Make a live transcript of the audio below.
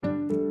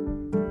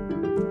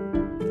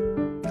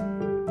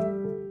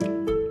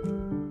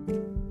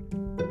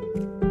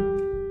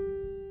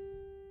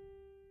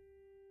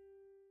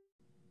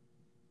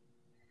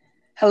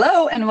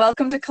Hello, and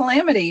welcome to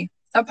Calamity,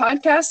 a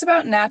podcast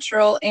about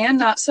natural and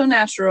not so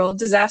natural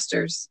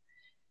disasters.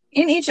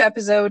 In each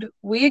episode,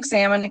 we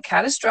examine a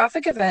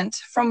catastrophic event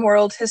from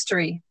world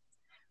history.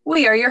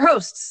 We are your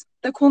hosts,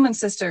 the Kuhlman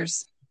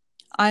Sisters.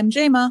 I'm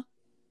Jema.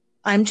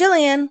 I'm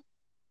Jillian.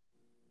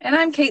 And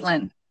I'm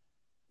Caitlin.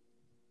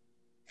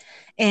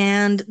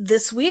 And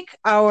this week,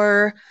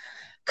 our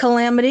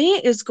calamity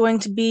is going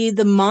to be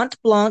the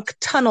Mont Blanc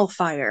tunnel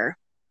fire.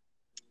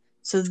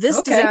 So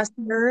this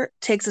disaster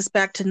takes us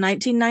back to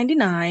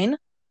 1999,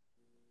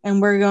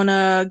 and we're going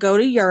to go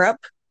to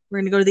Europe. We're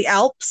going to go to the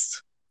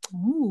Alps.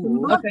 Ooh, the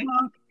Mont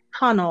Blanc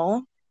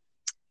tunnel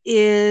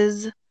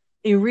is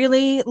a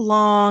really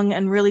long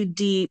and really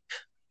deep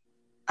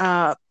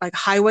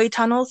highway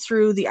tunnel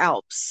through the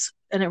Alps,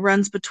 and it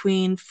runs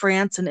between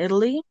France and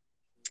Italy.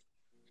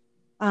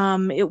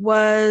 It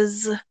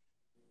was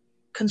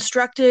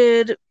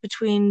constructed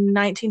between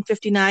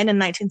 1959 and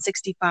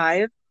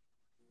 1965.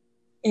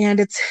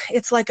 And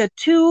it's like a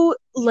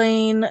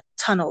 2-lane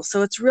tunnel,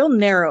 so it's real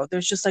narrow.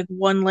 There's just like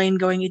one lane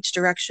going each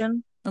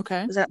direction.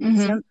 Okay. Does that make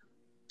sense?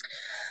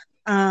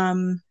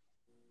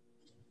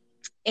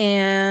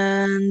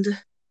 And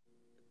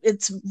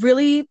it's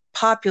really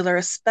popular,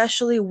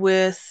 especially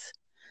with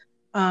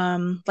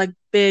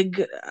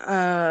big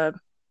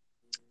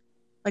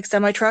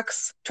semi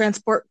trucks,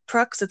 transport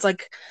trucks. It's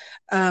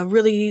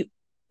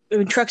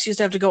trucks used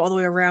to have to go all the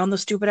way around the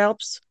stupid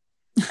Alps.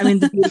 I mean,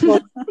 the beautiful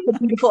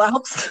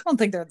Alps. I don't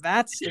think they're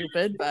that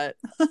stupid, but.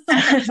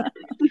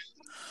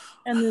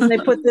 And then they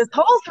put this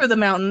hole through the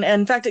mountain.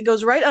 And in fact, it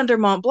goes right under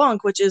Mont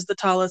Blanc, which is the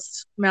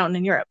tallest mountain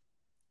in Europe.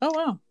 Oh,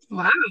 wow.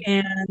 Wow.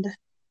 And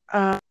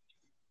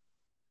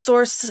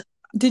source.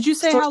 Did you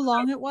say how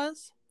long it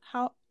was?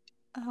 How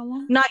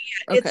long? Not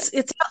yet. Okay.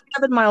 It's about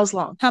 7 miles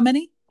long. How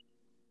many?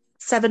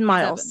 7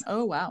 miles. 7.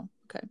 Oh, wow.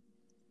 Okay.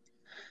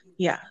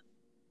 Yeah.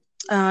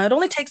 It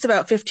only takes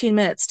about 15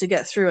 minutes to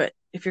get through it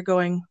if you're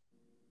going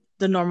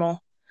the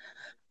normal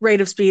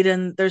rate of speed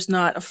and there's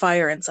not a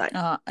fire inside.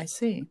 I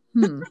see.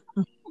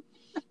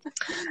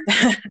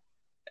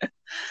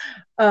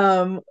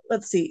 Let's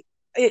see.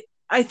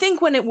 I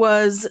think when it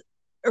was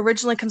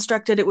originally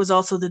constructed, it was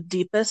also the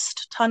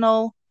deepest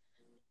tunnel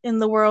in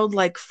the world,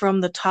 like from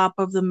the top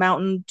of the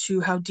mountain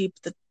to how deep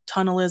the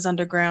tunnel is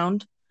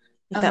underground,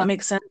 if that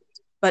makes sense.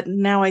 But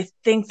now I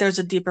think there's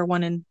a deeper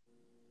one in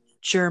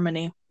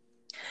Germany.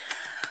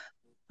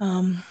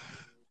 In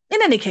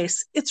any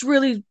case, it's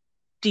really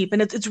deep,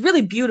 and it's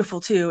really beautiful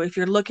too. If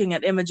you're looking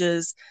at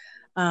images,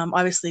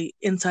 obviously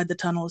inside the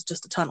tunnel is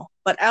just a tunnel,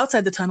 but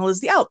outside the tunnel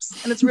is the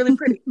Alps, and it's really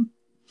pretty.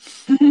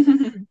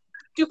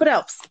 Stupid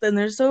Alps, then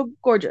they're so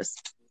gorgeous.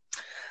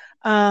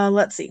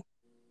 Let's see.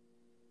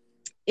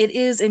 It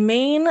is a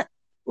main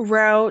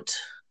route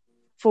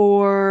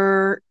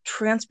for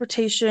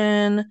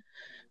transportation,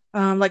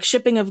 like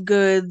shipping of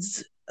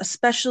goods,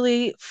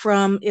 especially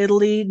from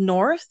Italy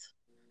north.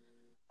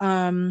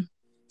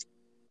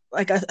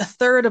 Like a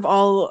third of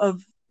all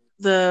of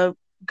the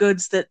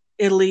goods that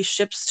Italy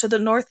ships to the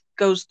north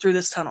goes through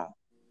this tunnel.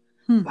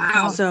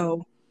 Wow.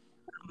 So,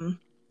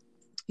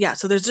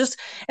 so there's just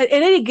at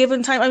any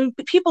given time, I mean,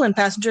 people in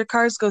passenger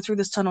cars go through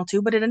this tunnel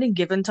too, but at any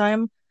given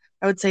time,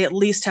 I would say at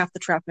least half the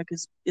traffic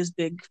is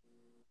big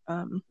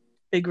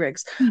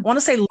rigs. I want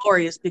to say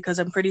lorries because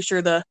I'm pretty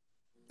sure the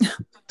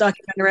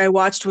documentary I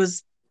watched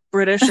was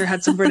British or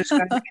had some British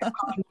guys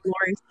calling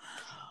lorries.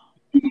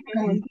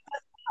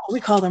 We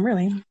call them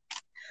really.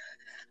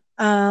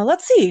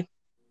 Let's see.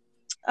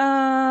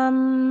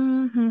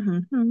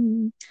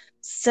 7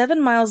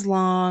 miles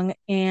long,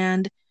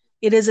 and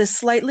it is a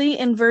slightly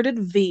inverted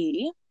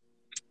V.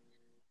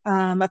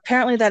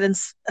 Apparently that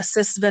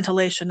assists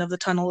ventilation of the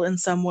tunnel in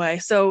some way.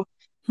 So,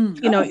 as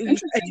you go in, you're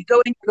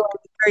going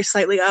very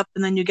slightly up,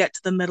 and then you get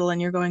to the middle,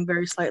 and you're going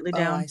very slightly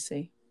down. Oh, I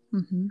see.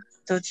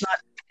 So it's not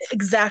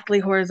exactly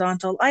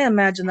horizontal. I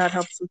imagine that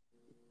helps with.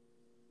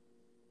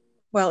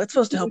 Well, it's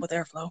supposed to help with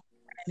airflow.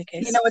 In any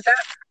case. You know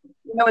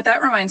what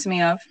that reminds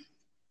me of?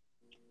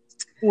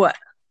 What?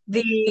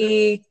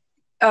 The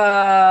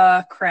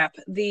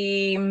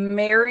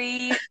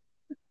Mary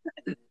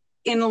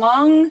in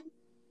Long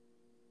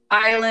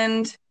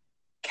Island,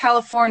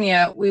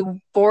 California, we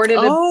boarded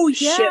a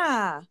ship.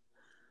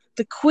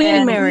 The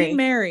Queen Mary.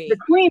 The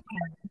Queen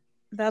Mary.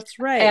 That's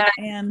right.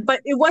 But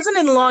it wasn't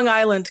in Long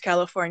Island,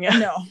 California.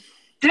 No.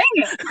 Dang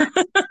it.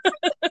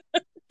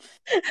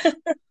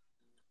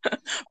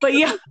 But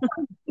yeah.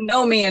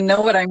 Know me and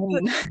know what I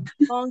mean.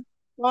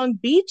 Long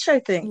Beach, I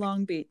think.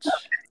 Long Beach.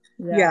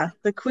 Yeah.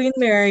 The Queen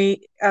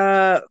Mary,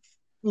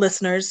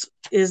 listeners,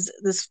 is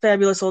this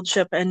fabulous old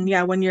ship. And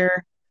yeah, when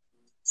you're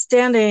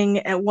standing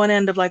at one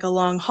end of like a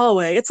long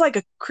hallway, it's like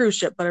a cruise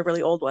ship, but a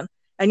really old one.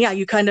 And yeah,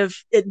 you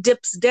it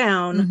dips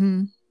down,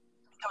 comes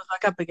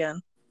back up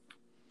again.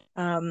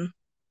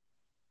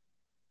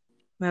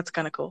 That's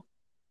kind of cool.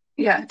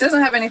 Yeah, it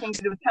doesn't have anything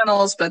to do with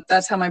tunnels, but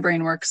that's how my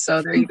brain works.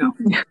 So there you go.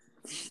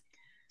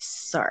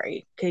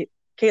 Sorry,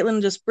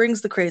 Caitlin just brings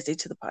the crazy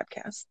to the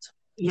podcast.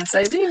 Yes,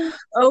 I do.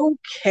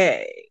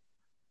 Okay.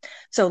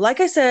 So like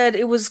I said,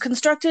 it was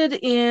constructed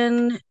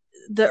in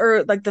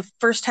the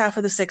first half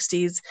of the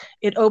 60s.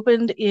 It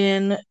opened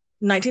in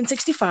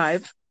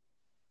 1965.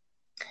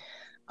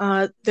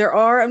 I'm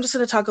just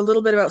going to talk a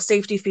little bit about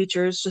safety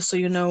features, just so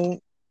you know,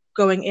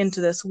 going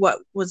into this, what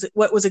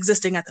was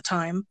existing at the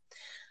time.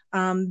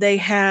 They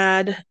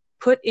had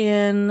put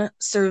in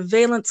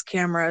surveillance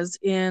cameras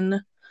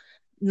in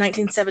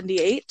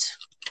 1978.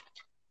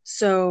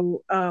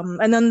 So,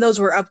 and then those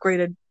were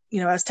upgraded,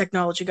 as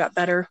technology got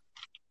better.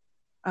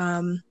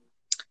 They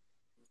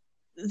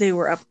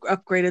were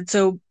upgraded.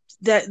 So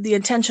that the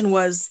intention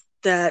was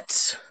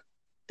that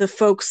the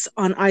folks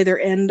on either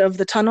end of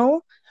the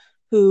tunnel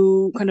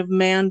who kind of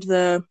manned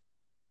the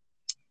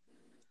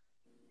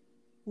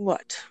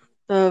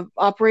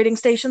operating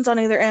stations on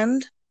either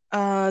end,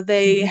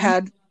 they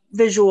had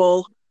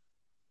visuals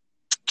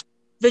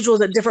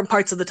at different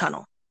parts of the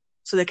tunnel,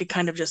 so they could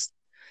kind of just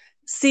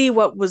see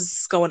what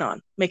was going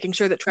on, making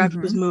sure that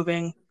traffic was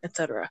moving,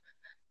 etc.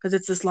 Because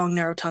it's this long,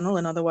 narrow tunnel,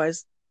 and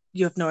otherwise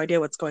you have no idea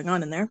what's going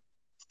on in there.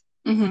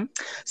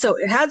 So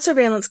it had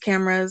surveillance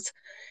cameras,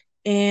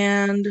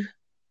 and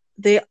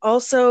they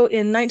also,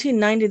 in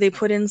 1990, they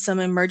put in some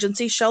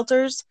emergency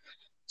shelters.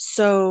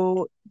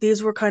 So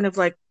these were kind of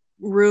like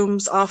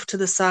rooms off to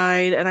the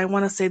side, and I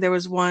want to say there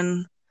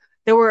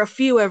were a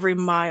few every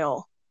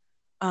mile.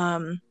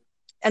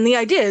 And the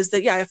idea is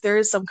that, if there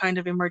is some kind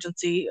of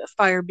emergency,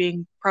 fire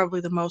being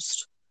probably the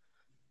most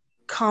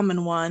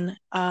common one,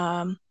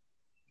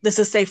 this is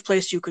a safe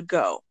place you could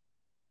go,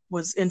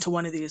 was into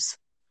one of these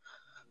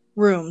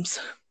rooms.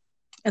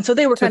 And so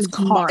they were kind of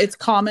smart. It's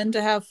common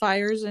to have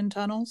fires in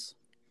tunnels?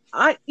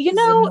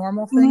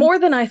 Normal thing? More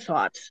than I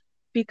thought,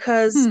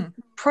 because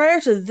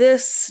prior to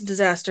this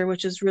disaster,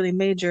 which is really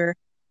major,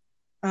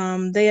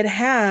 they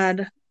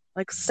had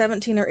like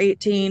 17 or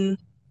 18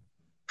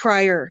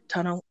 prior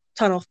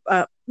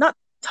not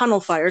tunnel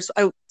fires.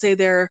 I would say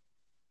they're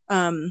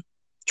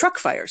truck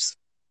fires.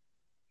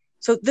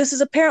 So this is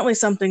apparently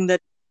something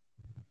that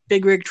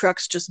big rig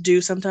trucks just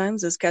do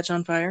sometimes, is catch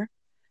on fire.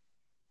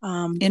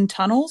 In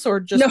tunnels, or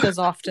just as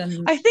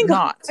often? I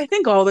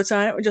think all the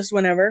time, just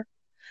whenever.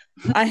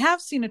 I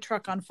have seen a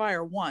truck on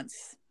fire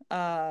once.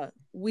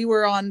 We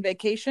were on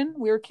vacation.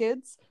 We were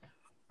kids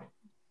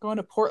going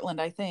to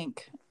Portland, I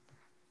think.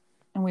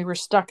 And we were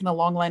stuck in a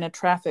long line of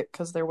traffic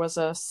because there was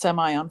a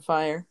semi on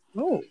fire.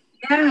 Oh,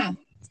 yeah.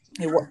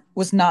 It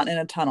was not in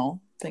a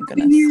tunnel, thank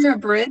goodness. Near a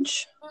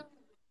bridge?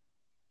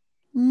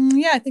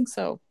 Yeah, I think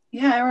so.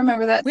 Yeah, I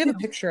remember that. We have a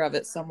picture of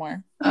it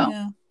somewhere. Oh,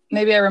 yeah.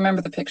 Maybe I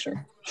remember the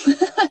picture.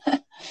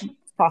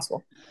 It's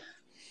possible.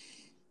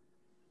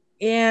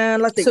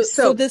 And let's see.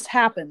 So this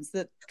happens,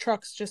 that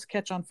trucks just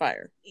catch on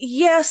fire.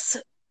 Yes,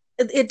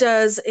 it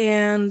does.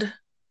 And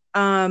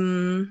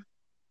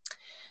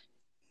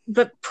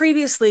but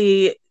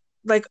previously,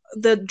 like,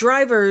 the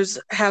drivers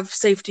have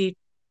safety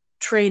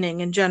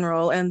training in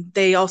general, and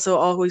they also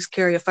always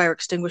carry a fire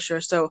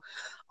extinguisher. So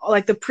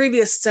like the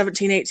previous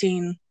 17,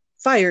 18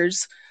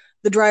 fires,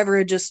 the driver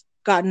had just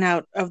gotten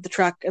out of the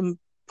truck and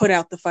put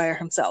out the fire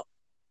himself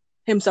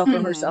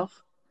or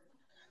herself.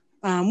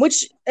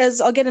 Which,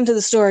 as I'll get into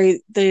the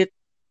story, they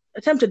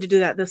attempted to do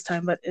that this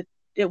time, but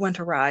it went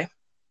awry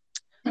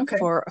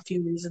for a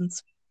few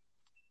reasons.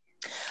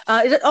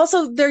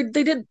 They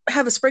did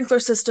have a sprinkler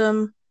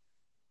system,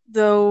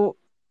 though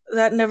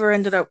that never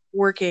ended up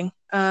working.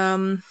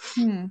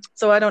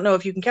 So I don't know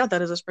if you can count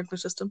that as a sprinkler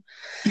system.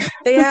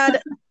 They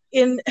had,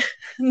 in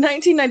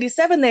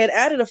 1997, they had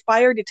added a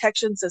fire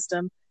detection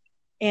system,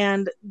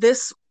 and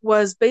this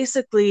was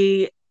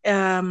basically,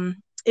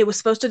 it was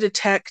supposed to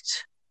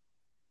detect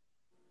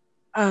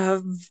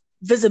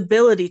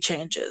visibility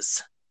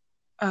changes.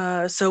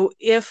 So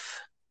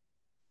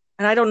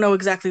and I don't know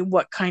exactly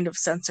what kind of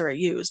sensor it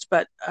used,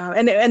 but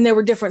and there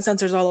were different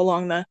sensors all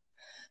along the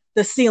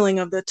ceiling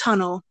of the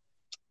tunnel,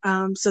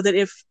 so that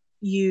if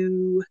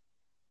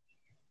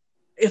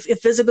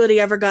visibility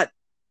ever got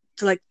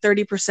to like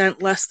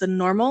 30% less than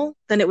normal,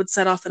 then it would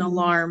set off an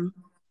alarm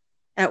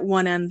at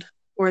one end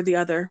or the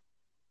other.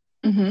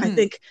 I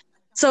think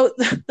so.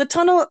 The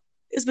tunnel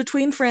is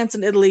between France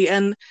and Italy,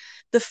 and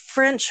the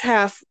French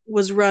half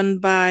was run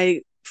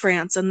by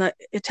France, and the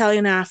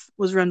Italian half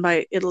was run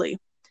by Italy.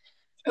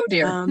 Oh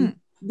dear.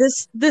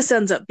 This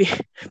ends up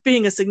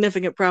being a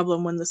significant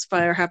problem when this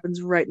fire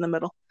happens right in the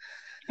middle.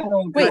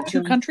 Oh, wait,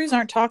 two countries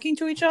aren't talking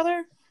to each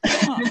other?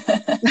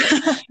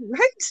 Huh.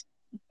 Right?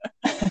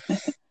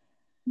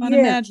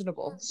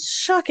 Unimaginable. Yeah.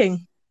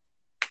 Shocking.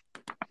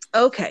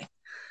 Okay.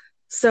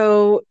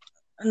 So,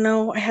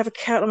 no, I have a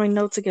cat on my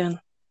notes again.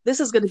 This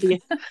is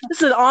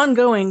an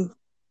ongoing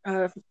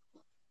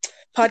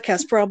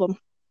podcast problem.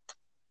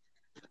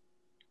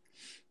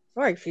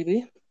 Sorry,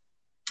 Phoebe.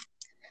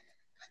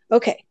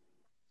 Okay.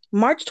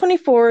 March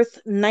 24th,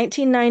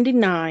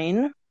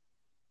 1999.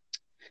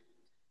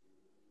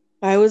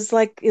 I was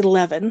like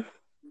 11.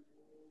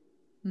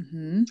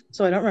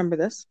 So I don't remember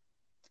this.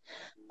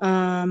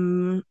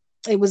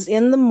 It was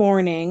in the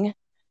morning.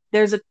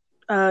 There's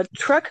a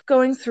truck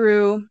going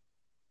through.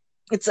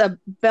 It's a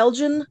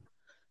Belgian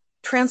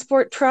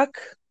transport truck,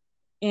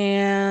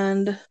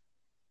 and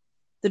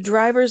the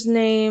driver's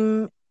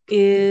name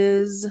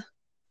is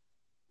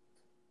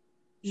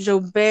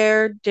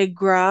Jobert de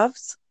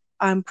Graves.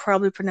 I'm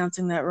probably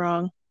pronouncing that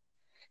wrong.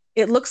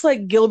 It looks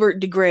like Gilbert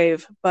de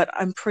Grave, but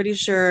I'm pretty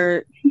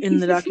sure in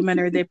the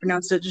documentary they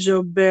pronounced it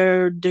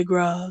Jobert de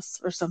Graves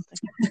or something.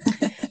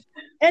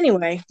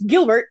 Anyway,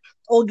 Gilbert,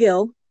 old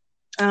Gil,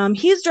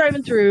 he's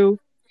driving through,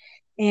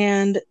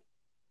 and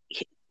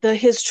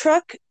his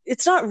truck,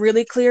 it's not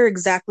really clear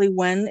exactly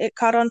when it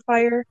caught on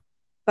fire,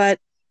 but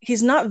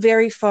he's not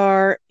very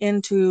far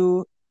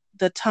into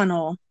the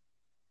tunnel.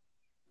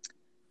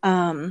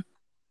 And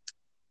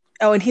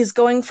he's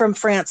going from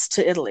France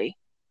to Italy.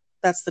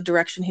 That's the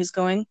direction he's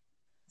going.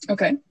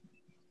 Okay.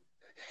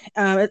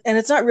 And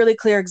it's not really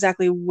clear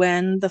exactly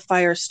when the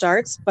fire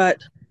starts,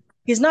 but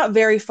he's not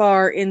very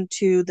far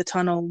into the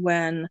tunnel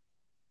when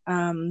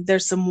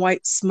there's some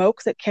white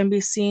smoke that can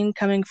be seen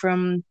coming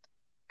from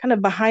kind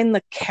of behind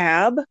the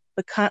cab,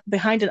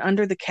 behind and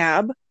under the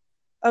cab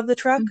of the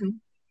truck.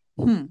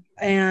 Hmm.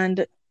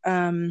 And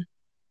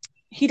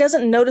he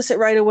doesn't notice it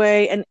right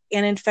away. And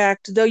in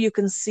fact, though you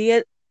can see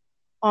it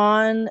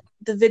on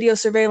the video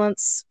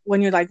surveillance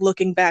when you're like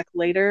looking back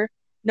later,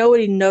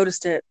 nobody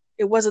noticed it.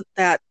 It wasn't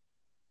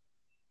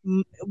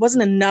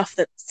enough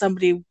that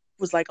somebody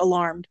was like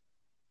alarmed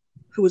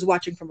who was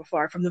watching from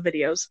afar from the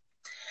videos.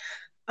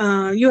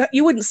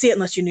 You wouldn't see it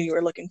unless you knew you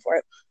were looking for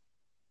it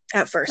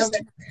at first.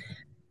 Okay.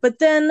 But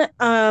then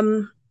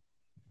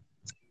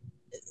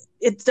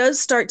it does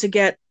start to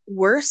get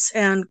worse,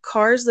 and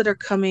cars that are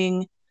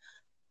coming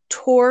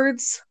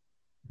towards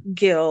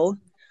Gil,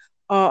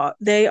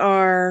 they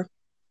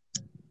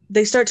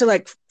start to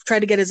like try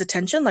to get his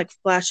attention, like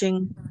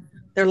flashing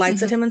their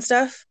lights at him and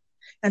stuff.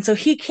 And so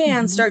he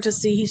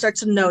starts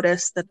to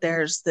notice that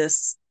there's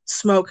this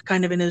smoke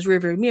kind of in his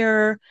rearview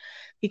mirror.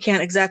 He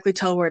can't exactly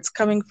tell where it's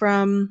coming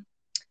from.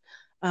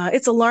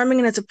 It's alarming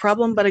and it's a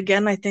problem, but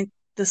again, I think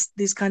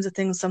these kinds of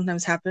things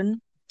sometimes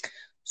happen.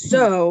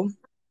 So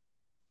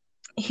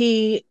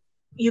you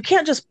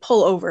can't just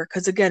pull over,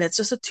 because again, it's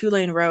just a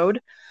 2-lane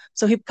road.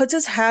 So he puts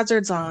his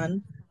hazards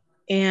on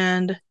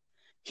and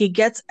he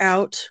gets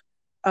out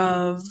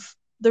of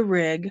the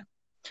rig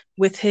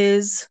with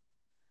his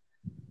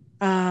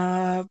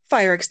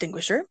fire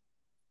extinguisher,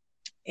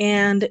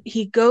 and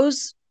he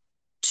goes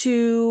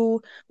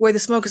to where the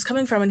smoke is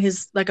coming from, and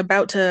he's like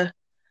about to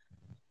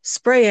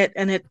spray it,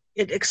 and it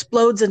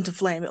explodes into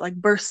flame. It like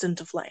bursts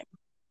into flame.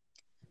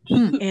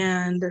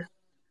 And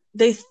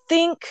they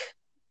think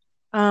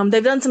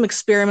they've done some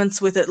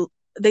experiments with it.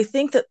 They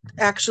think that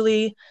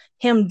actually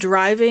him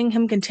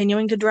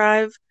continuing to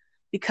drive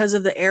because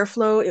of the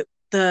airflow,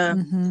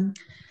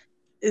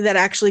 that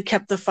actually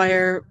kept the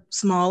fire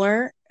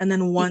smaller. And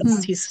then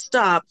once he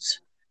stopped,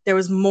 there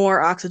was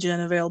more oxygen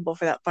available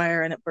for that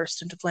fire, and it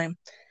burst into flame.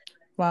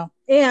 Wow.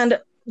 And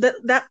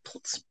that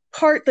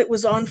part that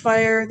was on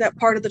fire, that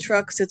part of the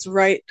truck sits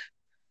right,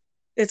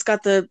 it's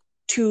got the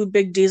 2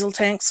 big diesel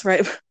tanks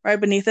right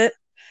beneath it.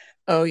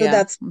 Oh, yeah. So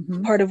that's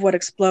part of what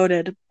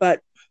exploded.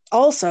 But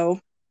also,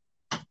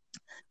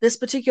 this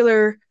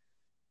particular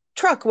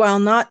truck, while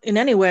not in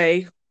any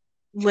way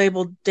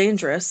labeled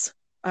dangerous,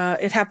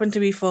 it happened to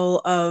be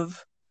full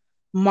of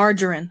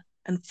margarine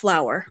and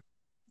flour.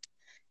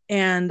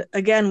 And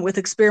again, with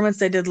experiments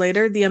they did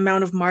later, the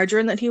amount of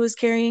margarine that he was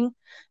carrying,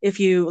 if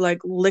you like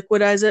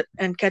liquidize it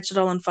and catch it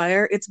all on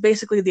fire, it's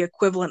basically the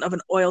equivalent of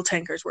an oil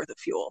tanker's worth of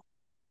fuel.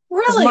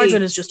 Really?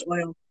 Margarine is just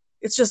oil.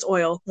 It's just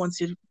oil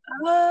once you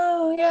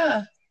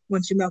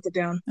melt it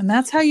down. And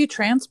that's how you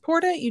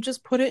transport it? You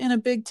just put it in a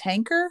big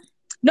tanker?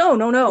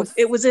 No.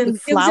 It was in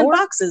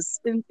boxes.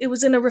 It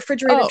was in a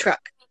refrigerated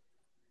truck.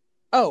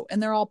 Oh,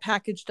 and they're all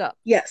packaged up.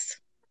 Yes.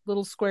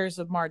 Little squares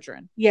of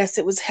margarine. Yes,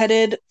 it was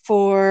headed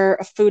for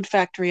a food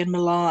factory in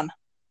Milan.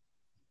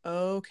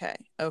 Okay.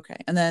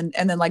 And then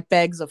like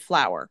bags of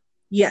flour.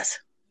 Yes.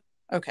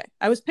 Okay.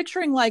 I was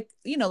picturing like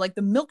the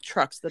milk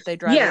trucks that they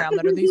drive around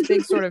that are these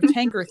big sort of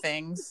tanker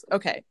things.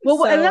 Okay. Well,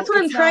 so and that's what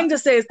I'm trying to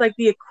say. It's like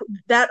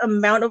that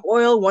amount of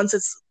oil, once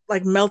it's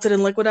like melted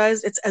and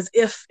liquidized, it's as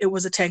if it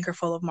was a tanker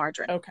full of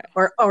margarine. Okay.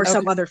 Or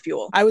some other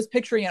fuel. I was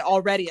picturing it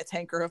already a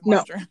tanker of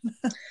margarine.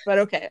 No. But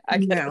okay. I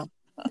get it.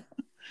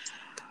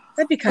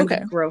 That'd be kind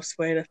of a gross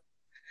way to.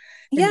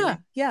 Anyway.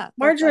 Yeah.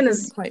 Margarine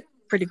is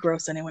pretty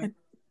gross anyway.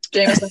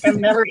 James, like, I'm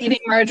never eating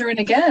margarine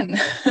again.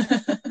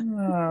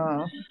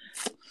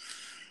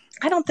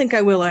 I don't think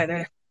I will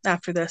either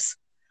after this.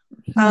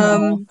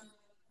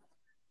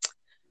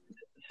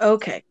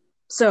 Okay.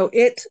 So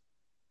it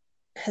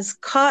has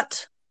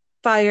caught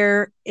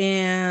fire,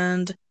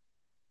 and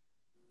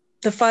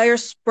the fire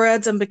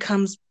spreads and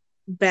becomes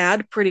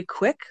bad pretty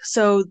quick.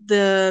 So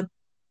the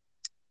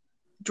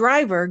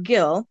driver,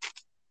 Gil,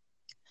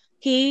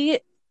 he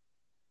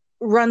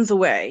runs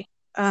away.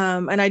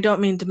 And I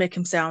don't mean to make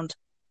him sound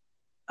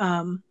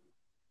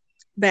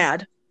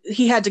bad.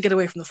 He had to get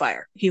away from the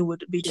fire. He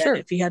would be dead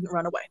if he hadn't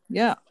run away.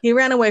 Yeah. He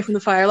ran away from the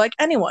fire like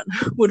anyone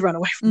would run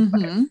away from the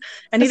fire.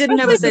 And he didn't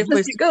have a safe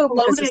place to go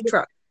because his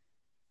truck.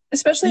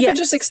 Especially if it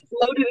just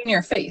exploded in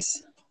your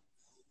face.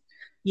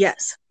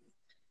 Yes.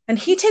 And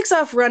he takes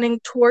off running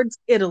towards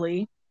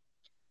Italy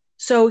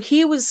So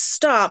he was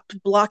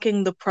stopped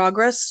blocking the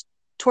progress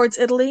towards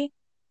Italy.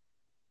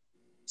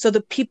 So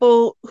the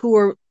people who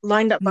were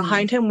lined up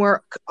behind him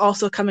were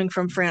also coming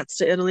from France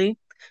to Italy,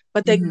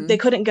 but they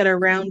couldn't get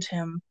around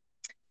him.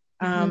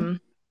 So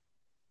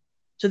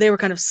they were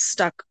kind of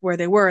stuck where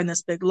they were in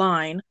this big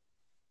line.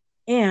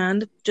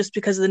 And just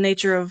because of the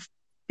nature of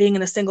being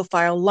in a single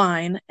file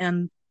line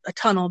and a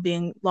tunnel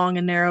being long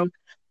and narrow,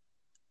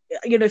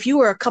 if you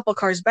were a couple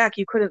cars back,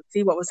 you couldn't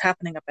see what was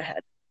happening up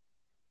ahead.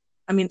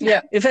 I mean,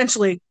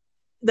 eventually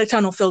the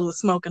tunnel filled with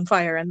smoke and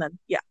fire, and then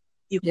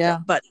you could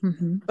tell.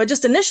 But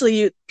just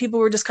initially, people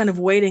were just kind of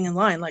waiting in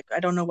line, like,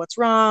 I don't know what's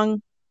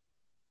wrong.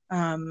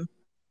 I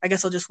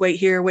guess I'll just wait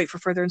here, wait for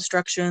further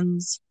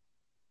instructions.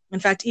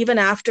 In fact, even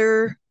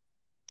after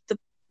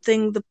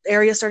the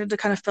area started to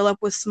kind of fill up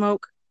with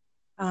smoke,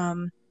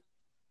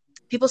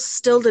 people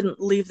still didn't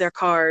leave their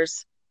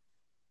cars.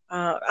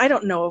 I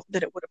don't know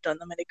that it would have done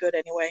them any good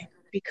anyway,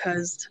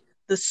 because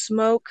the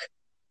smoke,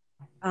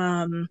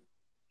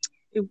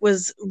 it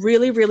was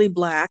really, really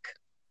black.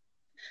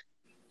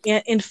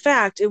 And in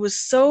fact, it was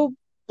so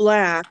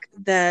black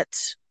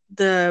that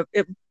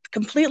it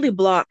completely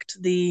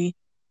blocked the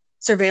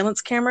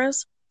surveillance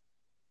cameras.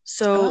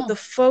 So the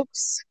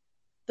folks,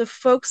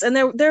 and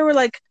there were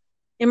like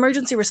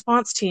emergency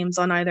response teams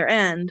on either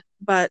end,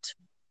 but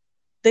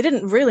they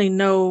didn't really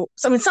know.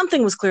 I mean,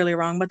 something was clearly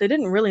wrong, but they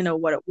didn't really know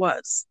what it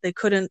was. They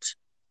couldn't.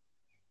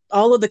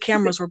 All of the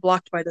cameras were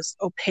blocked by this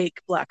opaque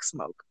black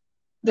smoke.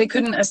 They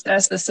couldn't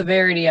assess the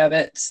severity of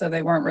it, so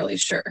they weren't really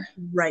sure.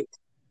 Right.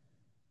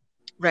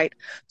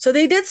 So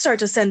they did start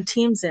to send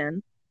teams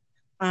in,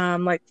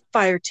 like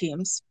fire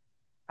teams.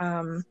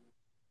 But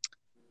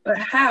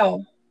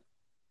how?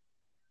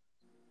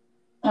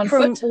 On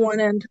From foot? one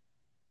end.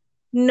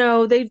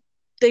 No, they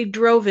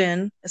drove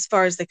in as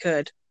far as they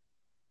could.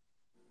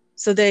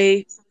 So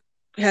they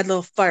had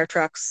little fire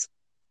trucks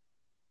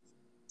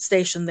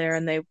stationed there,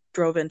 and they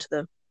drove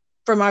into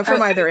from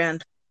either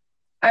end.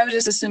 I was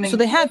just assuming. So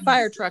they had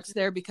fire trucks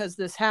there because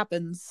this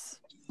happens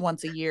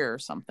once a year or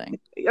something.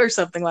 Or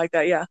something like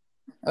that, yeah.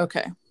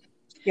 Okay.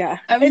 Yeah.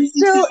 I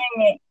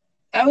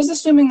was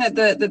assuming that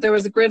there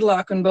was a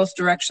gridlock in both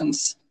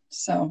directions.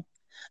 So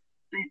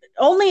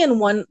only in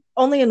one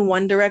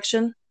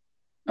direction.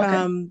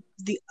 Okay.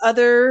 The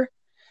other,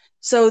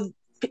 so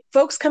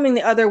folks coming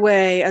the other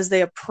way as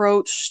they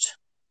approached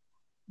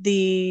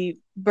the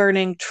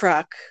burning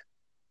truck,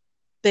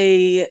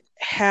 they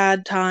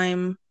had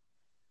time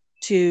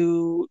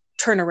to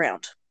turn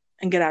around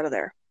and get out of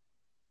there.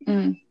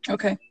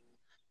 Okay.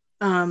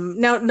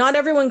 Now, not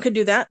everyone could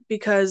do that,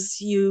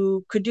 because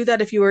you could do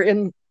that if you were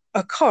in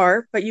a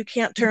car, but you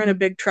can't turn a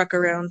big truck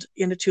around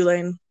in a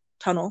 2-lane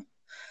tunnel.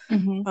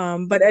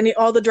 But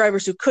all the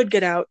drivers who could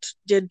get out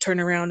did turn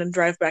around and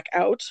drive back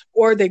out,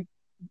 or they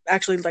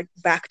actually like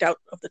backed out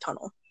of the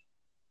tunnel.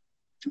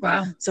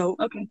 Wow. So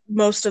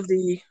most of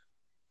the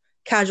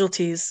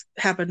casualties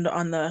happened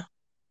on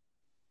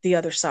the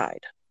other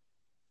side.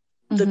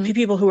 The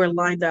people who were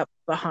lined up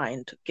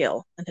behind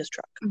Gil and his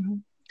truck.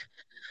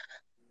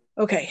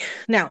 Okay,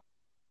 now,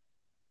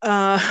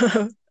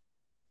 a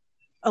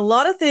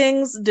lot of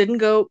things didn't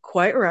go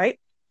quite right.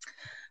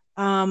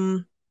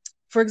 For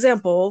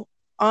example,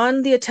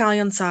 on the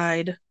Italian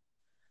side,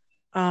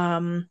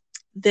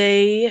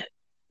 they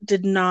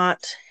did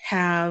not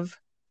have.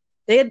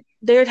 They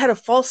had a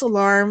false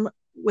alarm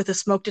with a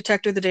smoke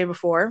detector the day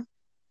before.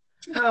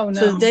 Oh no!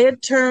 So they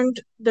had turned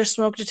their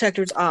smoke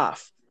detectors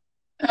off.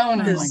 Oh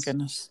no! Oh my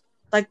goodness!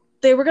 Like,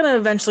 they were going to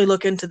eventually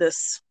look into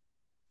this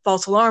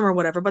false alarm or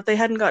whatever, but they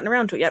hadn't gotten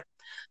around to it yet.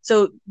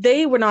 So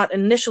they were not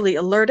initially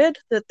alerted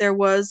that there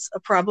was a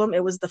problem.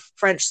 It was the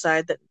French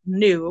side that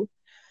knew.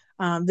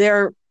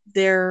 Their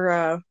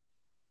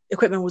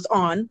equipment was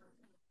on.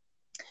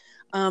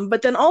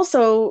 But then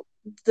also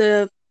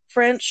the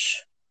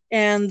French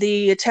and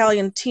the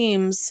Italian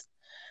teams,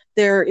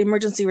 their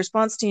emergency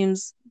response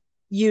teams,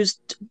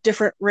 used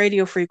different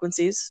radio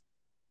frequencies.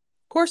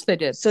 Of course they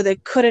did. So they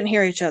couldn't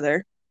hear each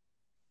other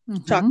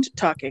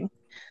talking.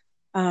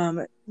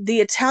 The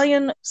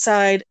Italian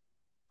side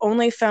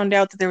only found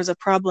out that there was a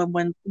problem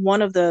when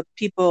one of the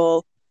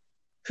people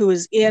who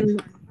was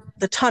in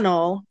the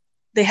tunnel,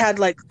 they had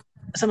like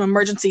some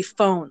emergency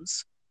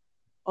phones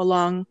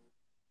along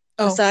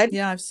the side.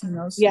 Yeah, I've seen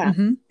those. Yeah.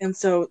 And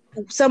so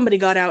somebody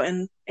got out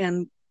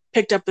and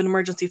picked up an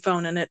emergency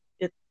phone, and it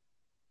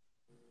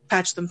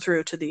patched them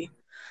through to the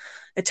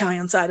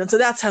Italian side. And so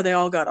that's how they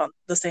all got on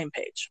the same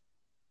page.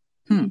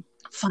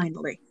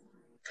 Finally.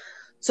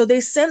 So they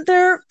sent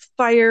their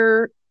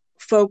fire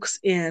folks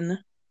in,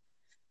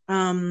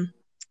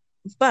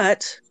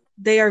 but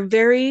they are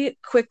very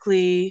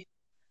quickly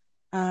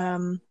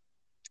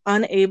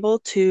unable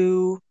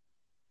to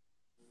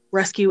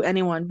rescue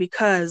anyone,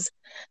 because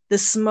the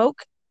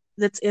smoke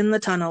that's in the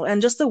tunnel,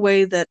 and just the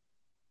way that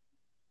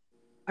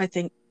I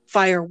think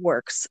fire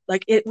works,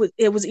 like it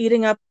was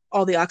eating up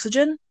all the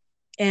oxygen,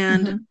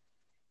 and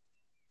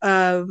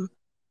a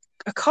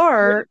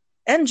car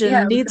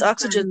engine needs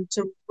oxygen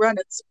to run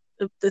its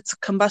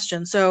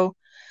combustion. So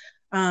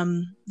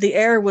The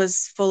air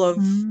was full of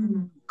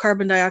Mm.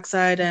 carbon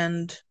dioxide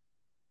and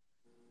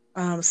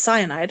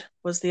cyanide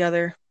was the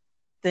other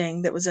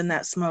thing that was in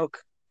that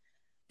smoke.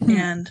 Hmm.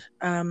 And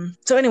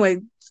so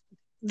anyway,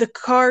 the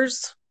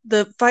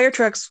fire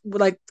trucks,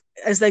 like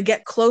as they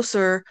get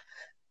closer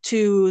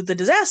to the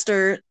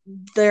disaster,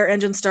 their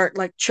engines start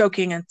like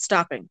choking and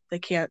stopping. They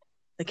can't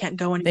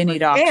go any They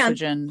need further.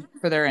 oxygen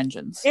for their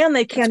engines. And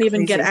they That's can't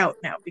even get crazy. out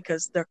now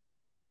because their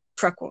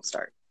truck won't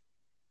start.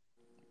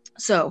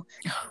 So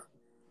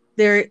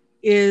there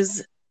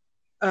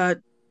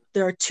are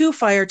two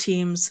fire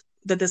teams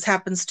that this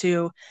happens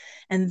to,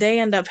 and they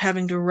end up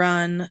having to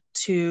run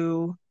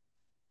to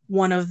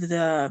one of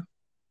the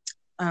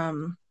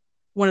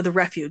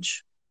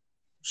refuge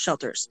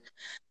shelters.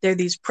 They're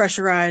these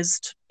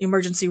pressurized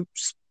emergency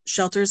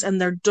shelters,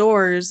 and their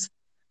doors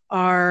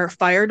are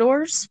fire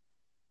doors.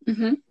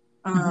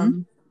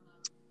 Mm-hmm.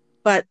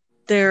 But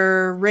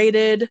they're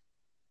rated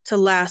to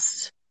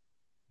outlast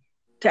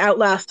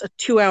a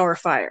 2-hour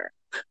fire.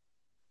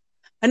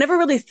 I never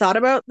really thought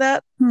about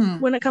that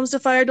when it comes to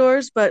fire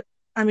doors, but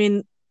I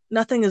mean,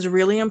 nothing is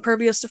really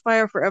impervious to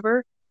fire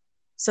forever.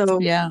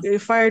 So a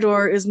fire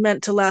door is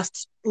meant to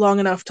last long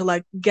enough to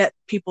like get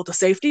people to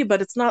safety,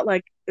 but it's not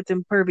like it's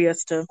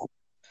impervious to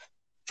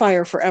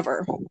fire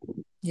forever.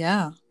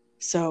 Yeah.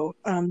 So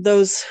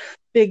those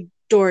big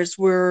doors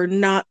were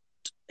not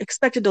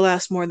expected to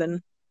last more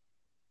than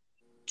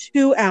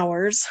 2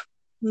 hours.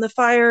 And the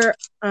fire.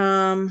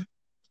 I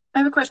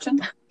have a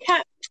question.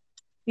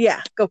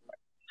 Yeah, go for it.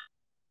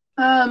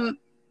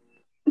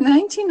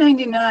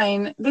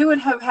 1999, they would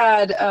have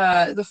had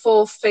the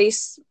full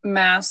face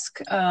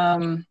mask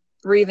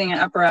breathing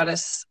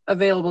apparatus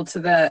available to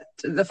the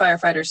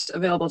firefighters,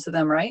 available to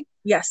them, right?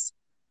 Yes.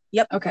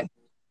 Yep. Okay.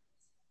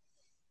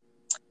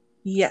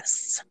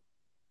 Yes.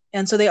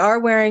 And so they are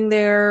wearing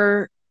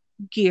their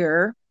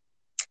gear.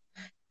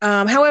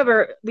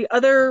 However, the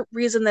other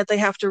reason that they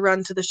have to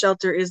run to the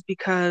shelter is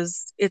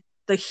because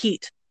the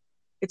heat.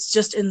 It's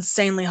just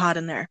insanely hot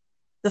in there.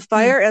 The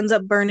fire ends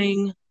up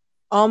burning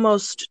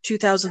almost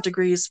 2,000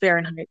 degrees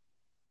Fahrenheit.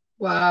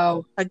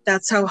 Wow. Like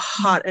that's how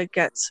hot it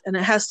gets. And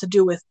it has to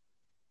do with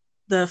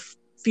the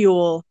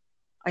fuel,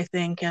 I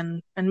think,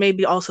 and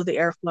maybe also the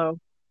airflow.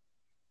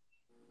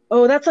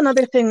 Oh, that's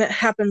another thing that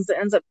happens that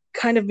ends up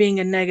kind of being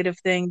a negative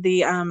thing.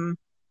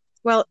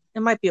 Well,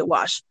 it might be a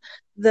wash.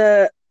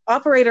 The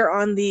operator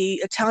on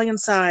the Italian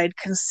side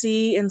can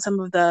see in some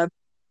of the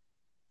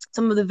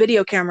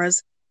video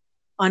cameras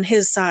on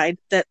his side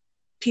that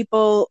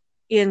people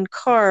in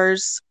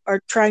cars are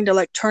trying to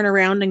like turn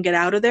around and get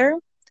out of there,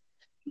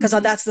 because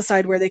that's the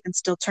side where they can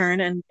still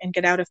turn and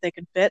get out if they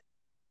can fit.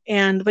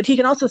 But he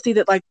can also see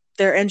that like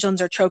their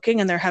engines are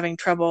choking and they're having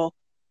trouble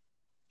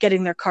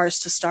getting their cars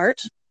to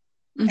start.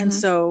 And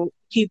so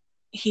he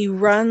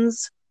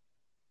runs,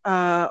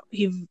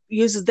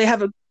 they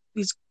have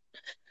these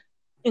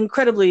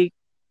incredibly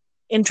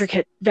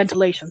intricate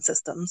ventilation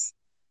systems.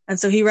 And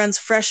so he runs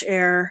fresh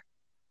air.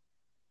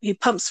 He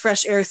pumps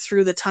fresh air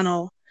through the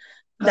tunnel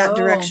that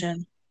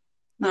direction.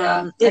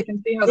 Yeah, I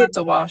can see how that's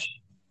a wash.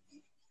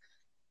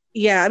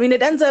 Yeah, I mean,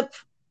 it ends up,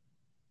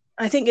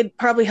 I think it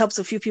probably helps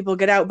a few people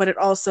get out, but it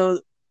also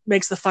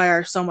makes the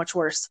fire so much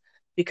worse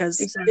because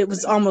it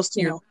was almost,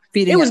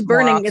 it was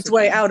burning its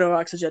way out of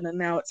oxygen, and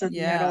now it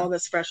suddenly had all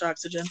this fresh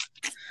oxygen.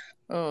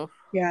 Oh.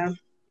 Yeah.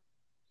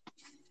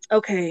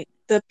 Okay,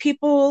 the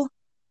people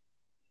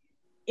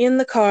in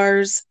the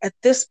cars at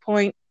this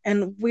point,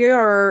 and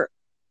we're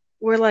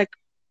like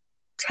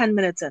 10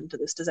 minutes into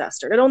this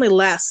disaster. It only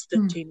lasts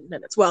 15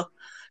 minutes. Well,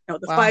 no,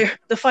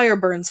 the fire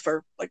burns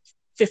for like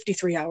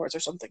 53 hours or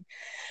something.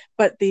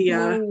 But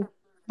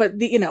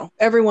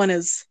everyone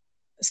is,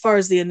 as far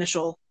as the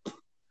initial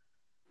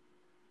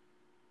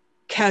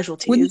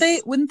casualties.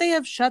 Wouldn't they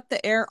have shut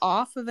the air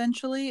off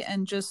eventually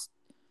and just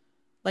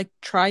like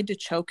tried to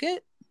choke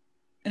it,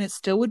 and it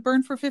still would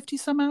burn for 50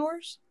 some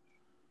hours?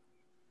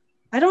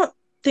 I don't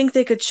think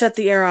they could shut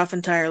the air off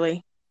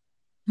entirely.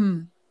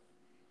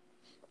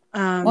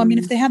 Well, I mean,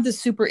 if they had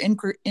this super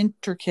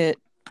intricate,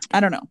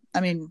 I don't know.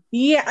 I mean,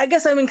 yeah, I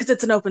guess because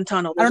it's an open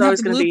tunnel. I don't have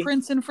the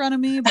blueprints in front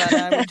of me, but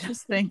I would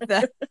just think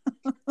that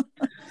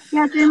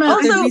there'd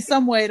be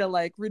some way to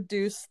like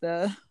reduce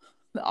the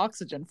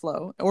oxygen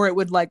flow, or it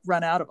would like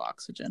run out of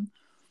oxygen.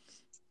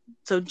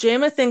 So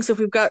Jama thinks if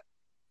we've got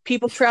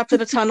people trapped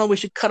in a tunnel, we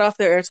should cut off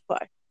their air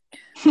supply.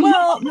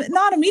 Well,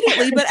 not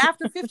immediately, but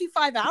after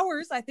 55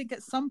 hours, I think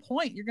at some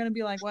point you're going to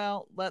be like,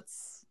 well,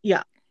 let's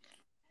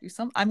do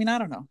some. I mean, I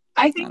don't know.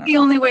 I think the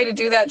only way to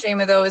do that,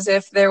 Jama, though, is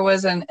if there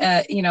was an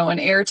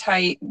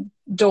airtight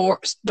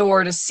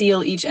door to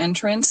seal each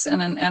entrance,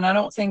 and I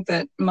don't think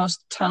that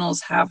most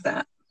tunnels have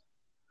that.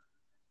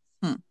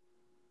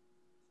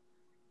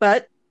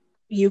 But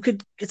you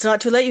could. It's not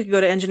too late. You could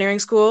go to engineering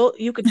school.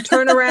 You could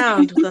turn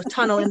around the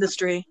tunnel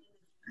industry.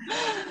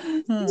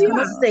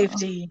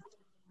 Safety.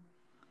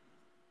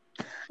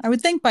 I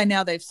would think by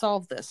now they've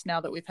solved this. Now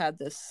that we've had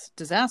this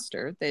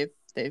disaster, they've.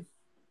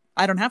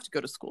 I don't have to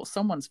go to school.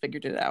 Someone's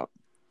figured it out.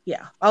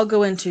 Yeah, I'll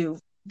go into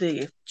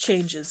the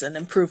changes and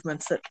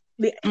improvements that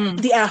the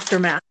Mm. the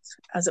aftermath,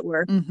 as it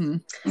were. Mm-hmm.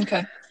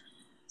 Okay.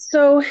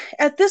 So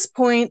at this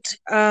point,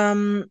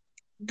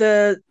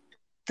 the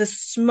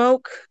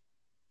smoke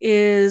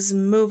is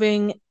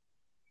moving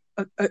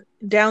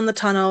down the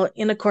tunnel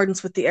in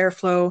accordance with the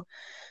airflow,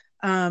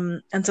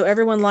 and so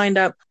everyone lined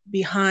up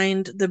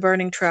behind the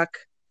burning truck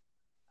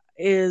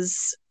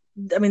is,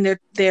 I mean,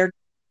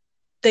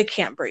 they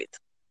can't breathe,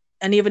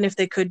 and even if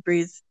they could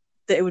breathe,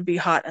 it would be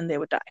hot and they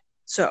would die.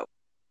 So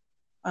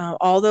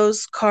all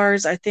those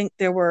cars, I think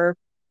there were.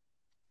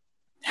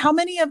 How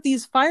many of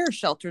these fire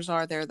shelters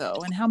are there,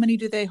 though, and how many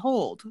do they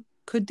hold?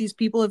 Could these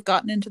people have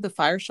gotten into the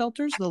fire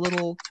shelters, the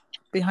little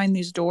behind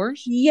these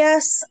doors?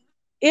 Yes,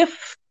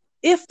 if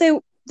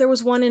there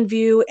was one in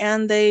view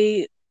and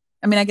they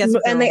I mean, I guess if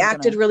they're and they only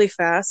acted gonna... really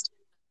fast.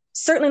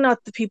 Certainly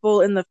not the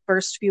people in the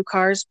first few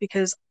cars,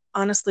 because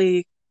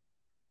honestly,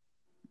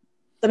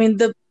 I mean,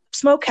 the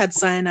smoke had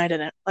cyanide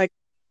in it. Like,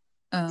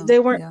 they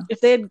weren't, yeah.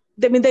 if they had,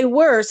 I mean, they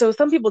were, so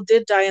some people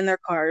did die in their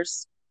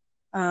cars,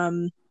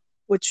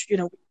 which,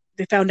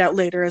 they found out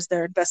later as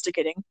they're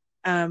investigating.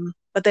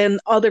 But then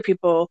other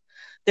people,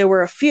 there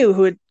were a few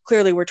who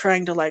clearly were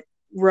trying to like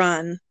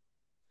run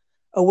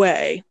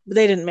away, but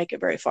they didn't make it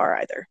very far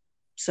either.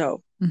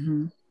 So,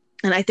 Mm-hmm.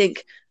 and I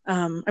think,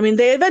 I mean,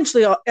 they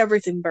eventually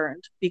everything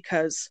burned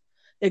because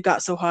it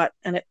got so hot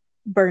and it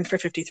burned for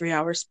 53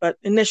 hours. But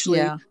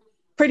initially,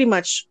 pretty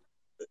much,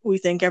 we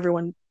think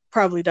everyone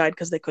probably died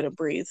because they couldn't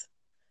breathe.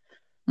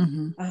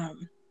 Mm-hmm.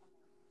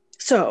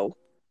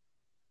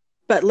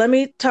 But let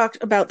me talk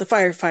about the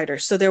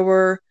firefighters. So there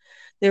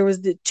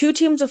was the two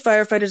teams of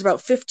firefighters,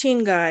 about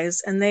 15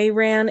 guys, and they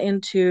ran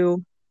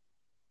into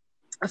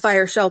a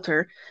fire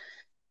shelter.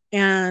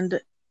 And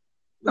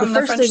From the the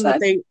first French thing side? that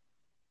they,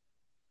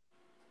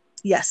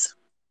 yes,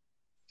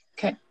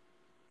 Okay.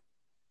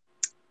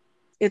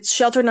 it's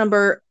shelter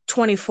number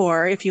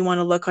 24 if you want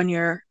to look on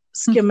your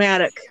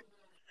schematic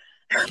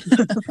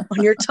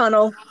on your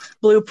tunnel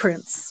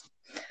blueprints.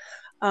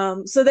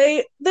 So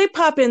they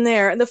pop in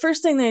there, and the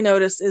first thing they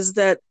notice is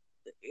that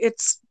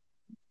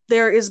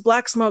there is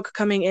black smoke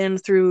coming in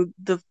through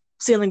the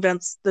ceiling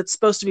vents that's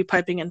supposed to be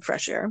piping in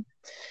fresh air.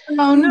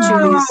 Oh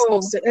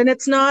no! And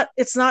it's not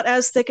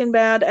as thick and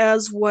bad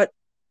as what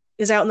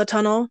is out in the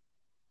tunnel.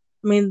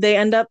 I mean, they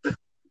end up but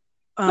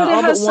it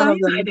all has but one of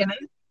them. cyanide in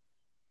it.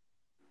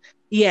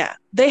 Yeah,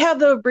 they have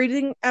the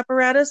breathing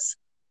apparatus,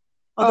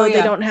 although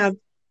they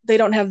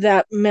don't have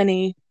that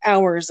many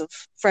hours of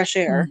fresh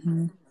air.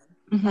 Mm-hmm.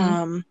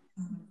 Mm-hmm.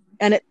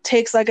 And it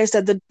takes, like I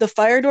said, the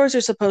fire doors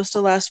are supposed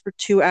to last for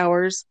 2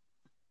 hours.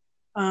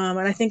 And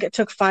I think it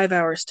took 5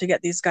 hours to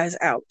get these guys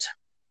out.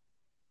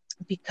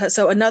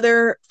 So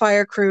another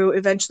fire crew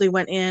eventually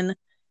went in.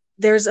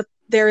 There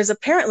is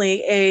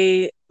apparently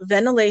a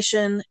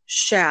ventilation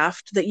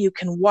shaft that you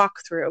can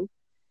walk through.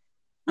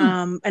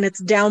 And it's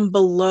down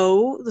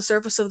below the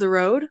surface of the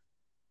road.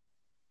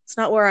 It's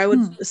not where I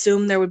would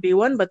assume there would be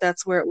one, but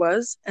that's where it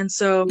was. And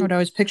so I would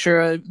always picture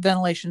a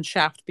ventilation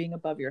shaft being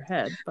above your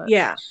head. But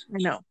yeah, I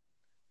know.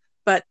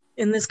 But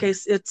in this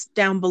case, it's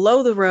down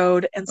below the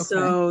road. And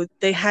so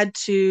they had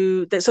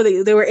to,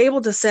 they were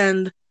able to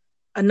send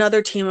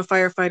another team of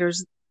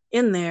firefighters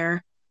in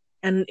there.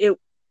 And it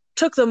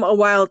took them a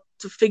while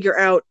to figure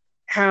out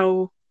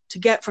how to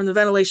get from the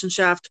ventilation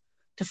shaft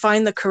to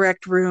find the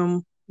correct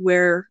room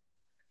where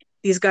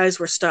these guys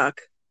were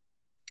stuck.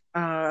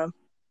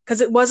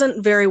 Because it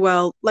wasn't very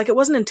well, like, it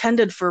wasn't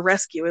intended for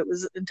rescue. It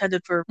was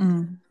intended for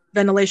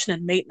ventilation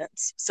and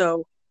maintenance.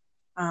 So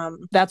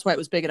that's why it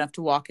was big enough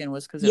to walk in,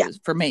 was because it was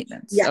for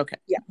maintenance. Yeah. Okay.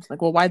 Yeah. It's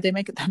like, well, why'd they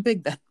make it that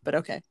big then? But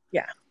okay.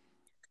 Yeah.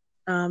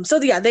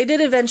 They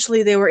did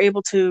eventually, they were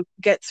able to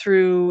get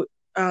through,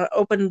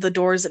 open the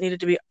doors that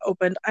needed to be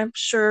opened. I'm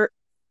sure,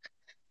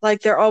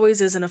 like there always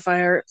is in a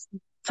fire,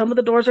 some of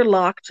the doors are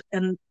locked,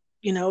 and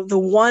the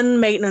one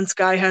maintenance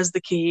guy has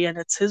the key and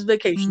it's his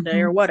vacation day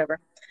or whatever.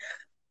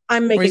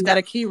 Or he's got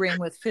a key ring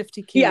with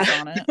 50 keys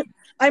on it.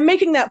 I'm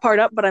making that part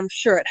up, but I'm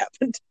sure it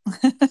happened.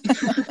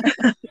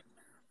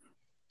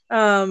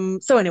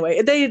 So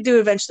anyway, they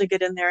do eventually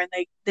get in there, and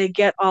they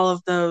get all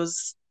of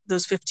those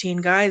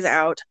 15 guys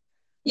out.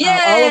 Yay!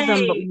 All of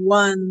them but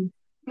one.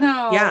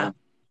 No. Yeah.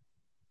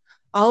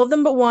 All of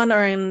them but one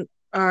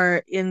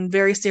are in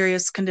very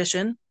serious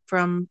condition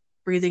from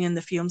breathing in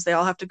the fumes. They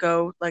all have to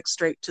go like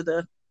straight to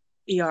the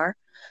ER.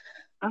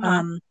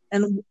 And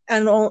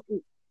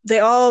they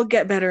all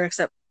get better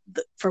except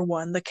for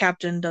one. The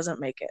captain doesn't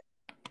make it.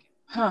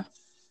 Huh.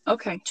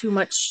 Okay. Too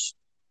much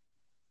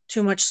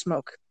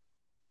smoke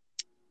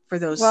for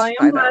those 5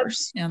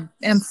 hours.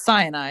 And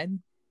cyanide.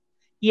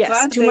 Yes,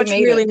 Glad too much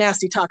really it.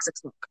 nasty toxic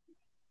smoke.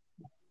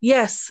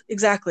 Yes,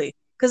 exactly.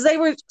 Because they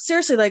were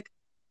seriously, like,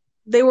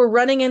 they were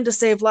running in to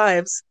save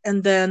lives,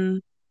 and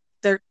then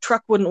their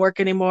truck wouldn't work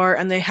anymore,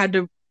 and they had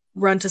to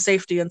run to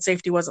safety, and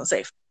safety wasn't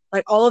safe.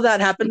 Like, all of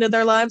that happened in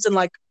their lives in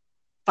like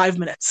 5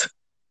 minutes.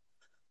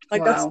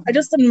 Like, wow. I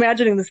just am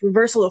imagining this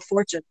reversal of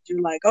fortune.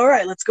 You're like, all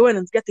right, let's go in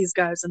and get these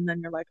guys, and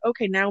then you're like,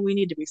 okay, now we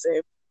need to be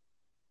saved.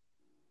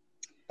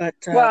 But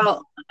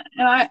well,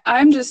 and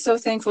I'm just so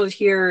thankful to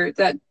hear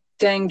that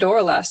dang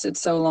door lasted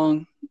so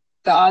long.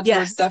 The odds were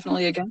Yes.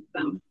 definitely against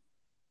them.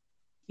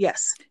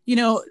 Yes. You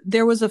know,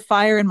 there was a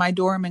fire in my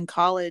dorm in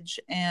college,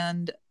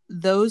 and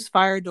those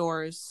fire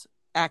doors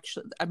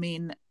actually, I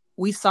mean,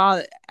 we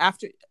saw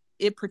after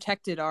it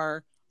protected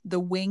the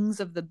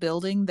wings of the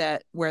building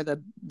that where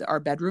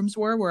our bedrooms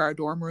were, where our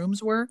dorm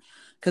rooms were,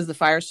 because the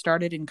fire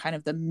started in kind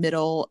of the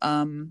middle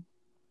Like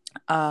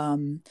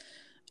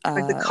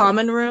the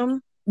common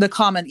room. The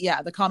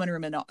common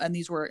room, and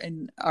these were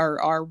in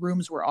our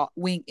rooms were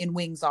in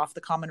wings off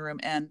the common room,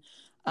 and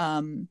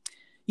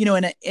you know,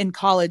 in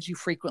college you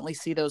frequently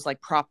see those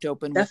like propped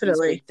open with these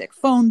big thick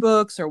phone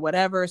books or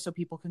whatever, so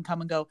people can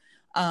come and go.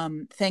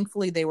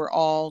 Thankfully they were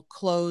all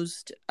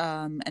closed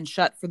and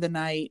shut for the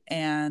night,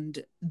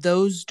 and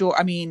those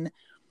I mean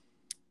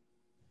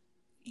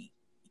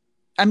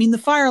the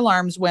fire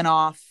alarms went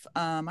off.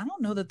 I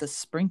don't know that the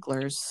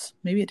sprinklers,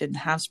 maybe it didn't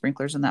have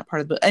sprinklers in that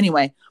part of the,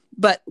 anyway,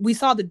 but we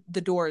saw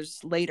the doors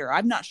later.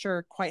 I'm not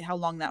sure quite how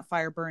long that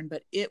fire burned,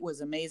 but it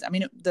was amazing. I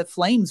mean, the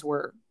flames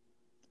were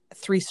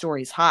 3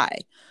 stories high.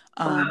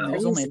 It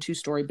was only a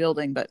 2-story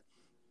building,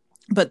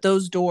 but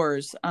those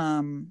doors,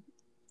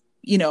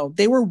 you know,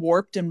 they were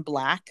warped and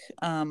black.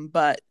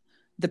 But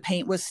the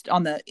paint was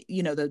on the,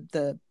 you know,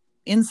 the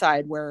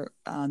inside where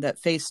that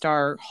faced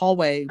our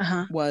hallway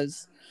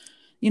was,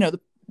 you know,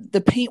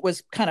 the paint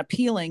was kind of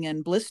peeling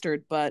and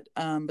blistered, but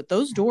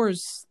those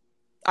doors,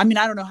 I mean,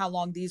 I don't know how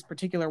long these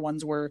particular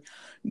ones were,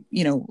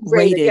 you know,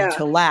 rated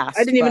to last.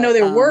 I didn't even know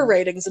there were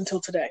ratings until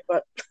today,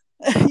 but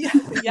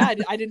I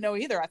didn't know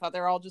either. I thought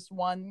they're all just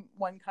one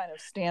kind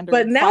of standard.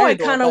 But now I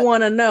kind of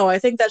want to know. I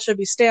think that should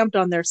be stamped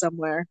on there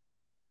somewhere.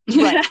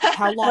 Right.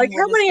 How long? Like,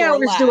 how many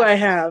hours do I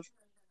have?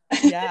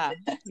 Yeah.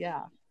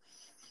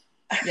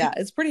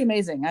 It's pretty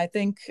amazing. I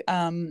think,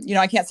 you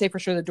know, I can't say for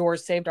sure the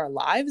doors saved our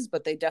lives,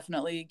 but they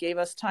definitely gave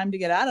us time to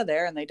get out of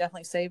there, and they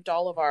definitely saved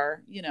all of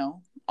our, you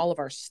know, all of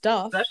our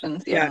stuff.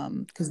 Yeah.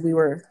 Because we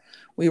were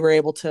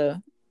able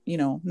to, you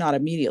know, not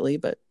immediately,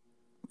 but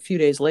a few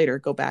days later,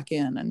 go back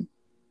in, and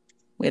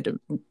we had to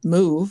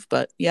move.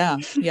 But yeah,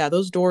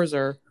 those doors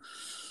are.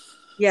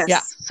 Yes.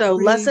 Yeah, so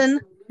lesson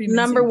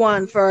number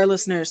 1 for our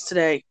listeners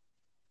today: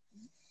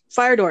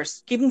 fire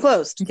doors, keep them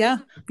closed. Yeah.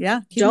 Keep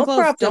Don't them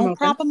closed. Don't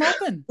prop them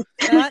open.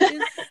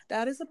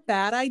 That is a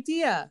bad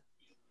idea.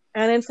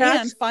 And in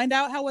fact, and find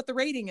out what the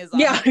rating is on.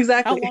 Yeah,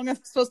 exactly. How long are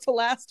they supposed to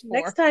last for?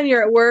 Next time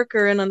you're at work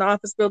or in an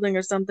office building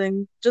or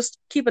something, just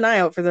keep an eye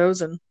out for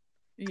those and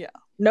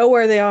know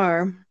where they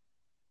are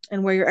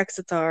and where your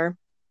exits are.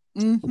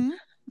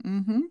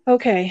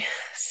 Okay,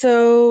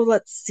 so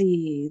let's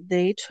see.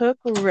 They took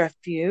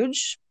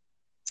refuge,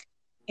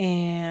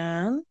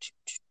 and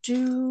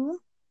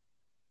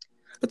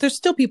but there's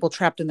still people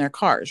trapped in their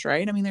cars,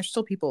 right? I mean, there's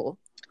still people.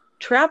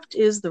 Trapped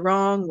is the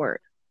wrong word.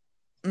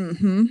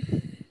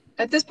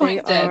 At this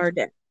point, they are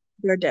dead.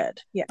 They're dead.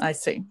 Yeah, I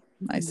see.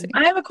 I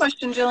have a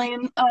question,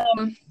 Jillian.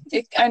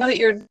 I know that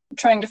you're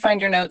trying to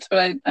find your notes,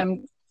 but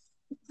I'm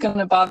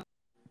gonna bother.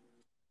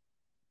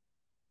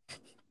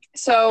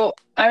 So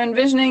I'm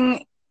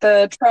envisioning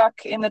the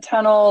truck in the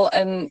tunnel,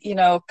 and you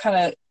know, kind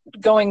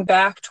of going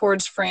back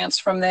towards France.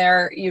 From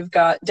there, you've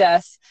got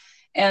death,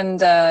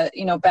 and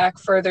you know, back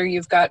further,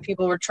 you've got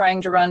people who are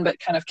trying to run but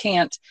kind of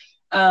can't.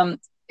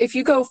 If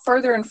you go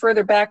further and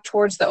further back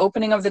towards the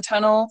opening of the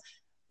tunnel,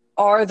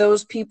 are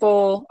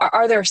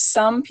there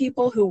some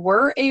people who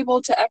were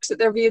able to exit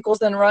their vehicles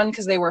and run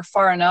because they were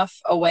far enough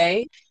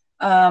away?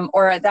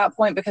 Or at that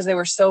point, because they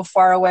were so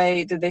far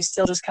away, did they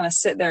still just kind of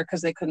sit there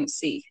because they couldn't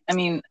see? I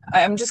mean,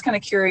 I'm just kind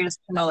of curious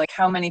to know, like,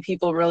 how many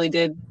people really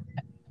did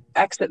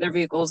exit their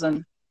vehicles,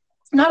 and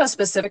not a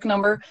specific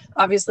number,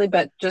 obviously,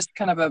 but just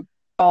kind of a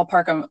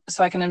ballpark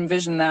so I can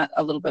envision that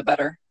a little bit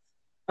better.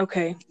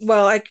 Okay.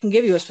 Well, I can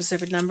give you a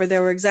specific number.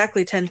 There were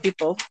exactly 10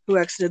 people who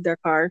exited their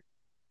car.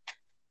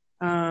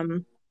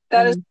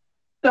 That is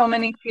so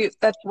many.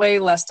 That's way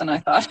less than I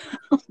thought.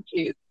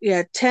 Jeez.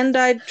 Yeah, 10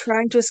 died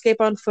trying to escape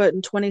on foot,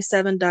 and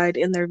 27 died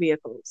in their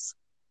vehicles.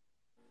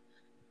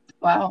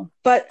 Wow.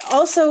 But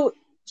also,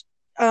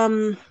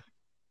 they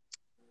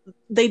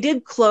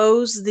did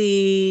close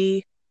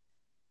the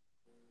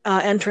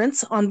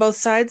entrance on both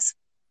sides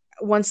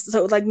once,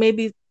 so like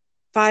maybe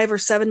 5 or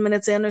 7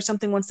 minutes in or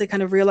something, once they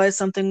kind of realized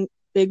something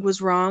big was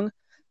wrong.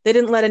 They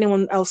didn't let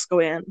anyone else go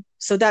in,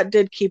 so that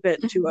did keep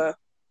it to a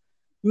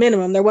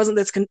minimum. There wasn't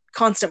this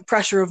constant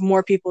pressure of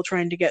more people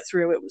trying to get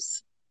through. It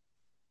was,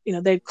 you know,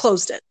 they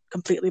closed it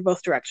completely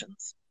both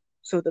directions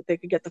so that they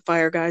could get the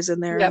fire guys in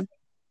there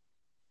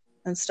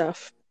and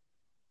stuff.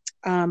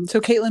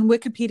 So Caitlin,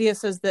 Wikipedia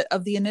says that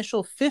of the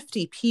initial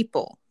 50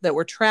 people that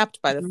were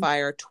trapped by the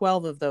fire,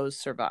 12 of those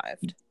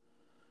survived.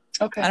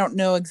 Okay. I don't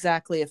know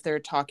exactly if they're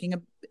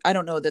talking. I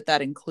don't know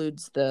that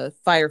includes the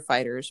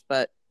firefighters,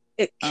 but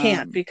it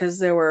can't, because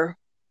there were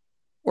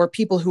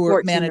people who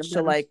were managed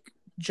to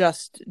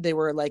they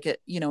were like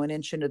an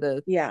inch into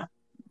the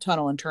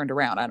tunnel and turned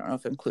around. I don't know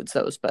if it includes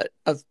those, but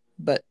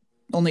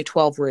only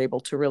 12 were able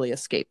to really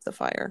escape the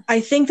fire. I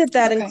think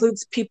that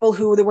includes people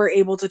who were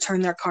able to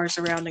turn their cars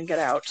around and get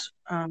out.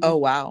 Oh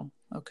wow.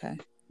 Okay.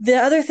 The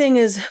other thing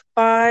is,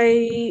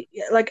 by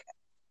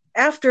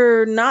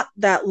after not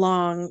that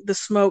long, the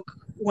smoke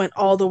went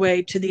all the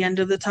way to the end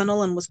of the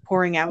tunnel and was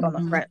pouring out on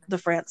the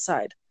France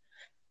side.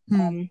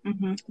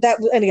 That,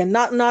 and again,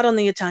 not on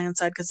the Italian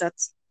side, because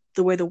that's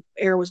the way the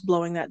air was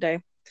blowing that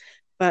day.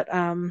 But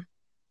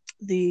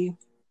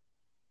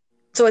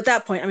so at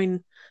that point, I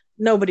mean,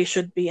 nobody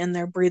should be in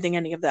there breathing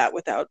any of that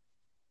without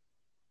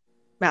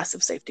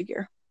massive safety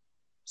gear.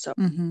 So,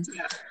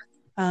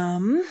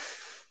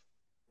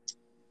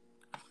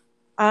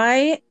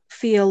 I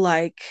feel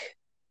like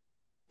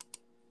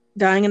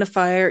dying in a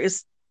fire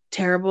is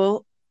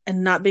terrible,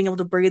 and not being able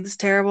to breathe is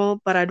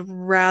terrible, but I'd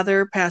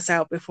rather pass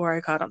out before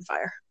I caught on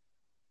fire.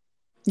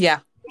 Yeah.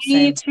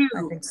 Me too.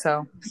 I think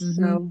so.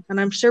 So, and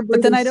I'm sure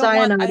but then I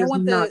don't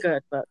want not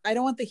good, but I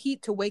don't want the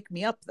heat to wake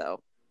me up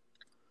though.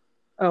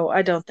 Oh,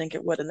 I don't think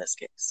it would in this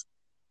case.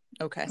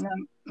 Okay. No,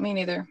 me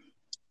neither.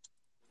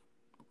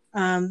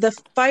 The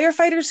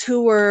firefighters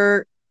who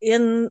were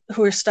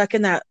stuck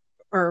in that,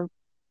 or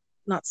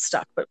not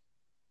stuck, but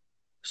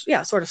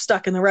yeah, sort of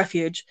stuck in the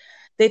refuge,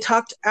 they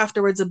talked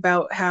afterwards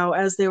about how,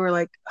 as they were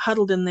like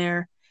huddled in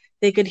there,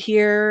 they could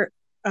hear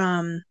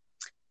the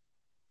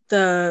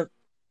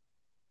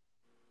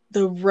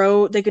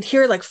road, they could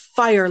hear like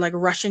fire like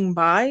rushing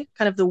by,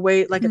 kind of the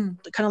way like kind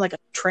of like a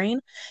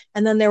train,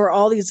 and then there were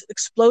all these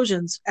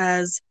explosions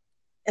as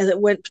it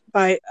went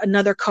by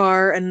another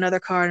car and another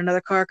car and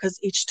another car, because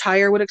each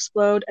tire would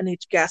explode and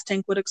each gas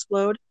tank would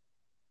explode.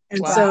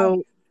 And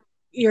so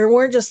you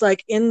weren't just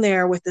like in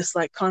there with this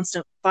like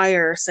constant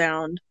fire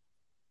sound,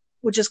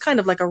 which is kind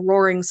of like a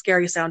roaring,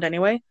 scary sound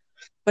anyway,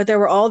 but there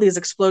were all these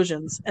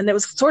explosions, and it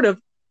was sort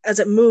of, as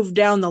it moved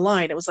down the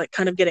line, it was like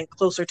kind of getting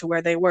closer to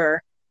where they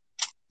were.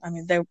 I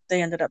mean,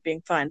 they ended up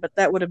being fine, but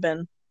that would have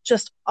been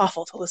just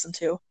awful to listen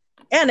to.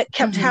 And it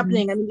kept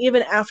happening. I mean,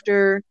 even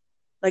after,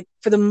 like,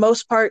 for the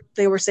most part,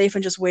 they were safe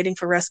and just waiting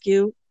for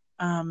rescue.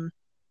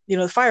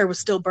 The fire was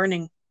still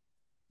burning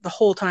the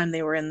whole time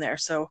they were in there.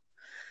 So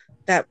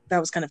that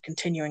was kind of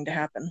continuing to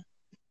happen.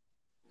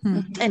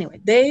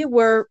 Anyway, they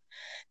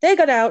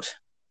got out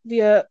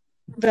via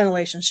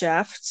ventilation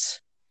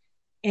shafts,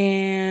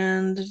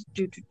 and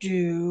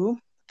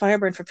fire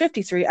burned for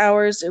 53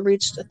 hours. It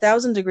reached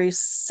 1,000 degrees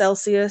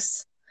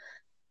Celsius,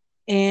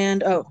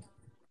 and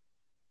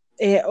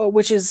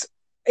which is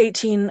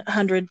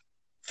 1,800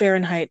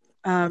 Fahrenheit.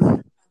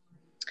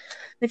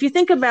 If you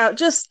think about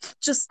just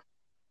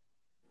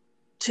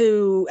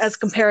as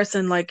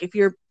comparison, like if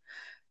you're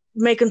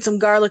making some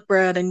garlic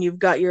bread and you've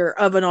got your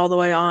oven all the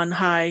way on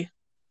high,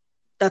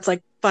 that's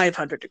like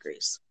 500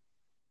 degrees.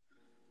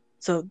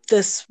 So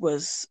this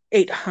was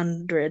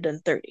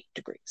 830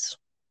 degrees.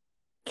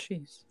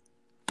 Jeez.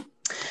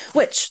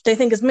 Which they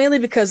think is mainly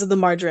because of the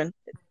margarine.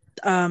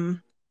 I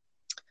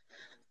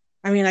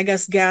mean, I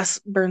guess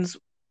gas burns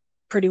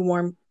pretty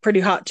warm,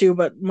 pretty hot too,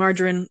 but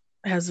margarine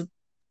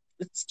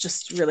it's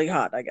just really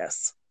hot, I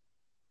guess.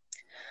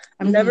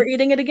 I'm never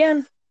eating it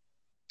again.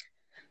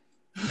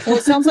 Well,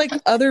 it sounds like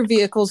other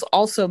vehicles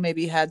also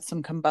maybe had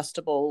some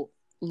combustible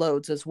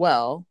loads as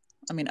well.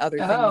 I mean, other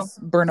things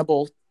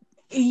burnable.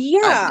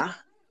 Yeah.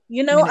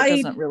 It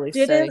doesn't really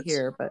say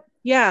here, but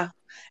yeah.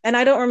 And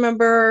I don't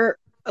remember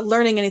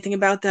learning anything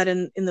about that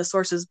in the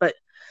sources, but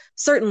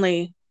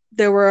certainly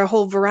there were a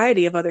whole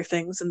variety of other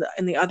things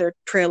in the other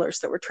trailers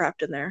that were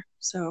trapped in there.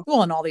 So,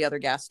 well, and all the other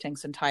gas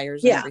tanks and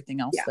tires and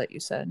everything else that you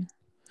said.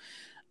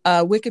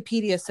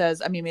 Wikipedia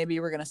says, I mean, maybe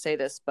you were going to say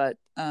this, but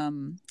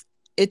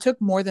it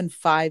took more than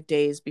 5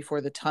 days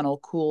before the tunnel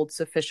cooled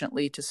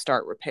sufficiently to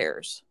start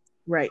repairs.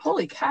 Right.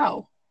 Holy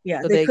cow.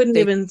 Yeah, so they couldn't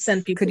even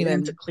send people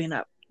in to clean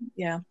up.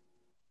 Yeah.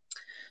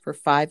 For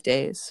 5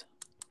 days.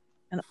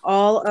 And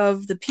all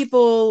of the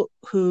people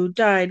who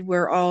died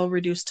were all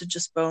reduced to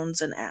just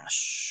bones and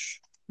ash.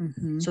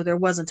 So there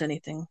wasn't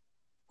anything.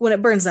 When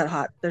it burns that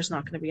hot, there's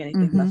not going to be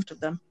anything left of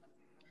them.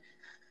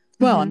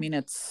 Well, I mean,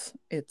 it's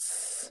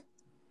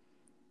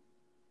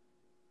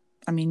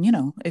I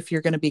mean, if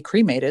you're going to be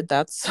cremated,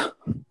 that's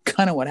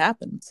kind of what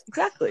happens.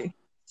 Exactly.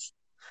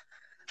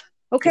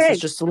 Okay. This is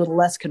just a little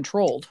less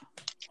controlled.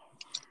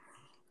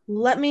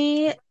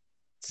 Let's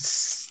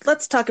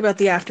talk about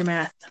the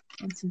aftermath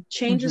and some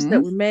changes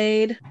that were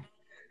made.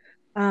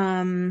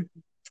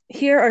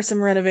 Here are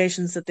some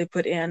renovations that they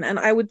put in, and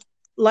I would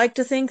like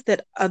to think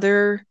that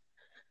other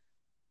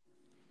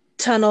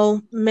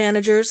tunnel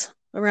managers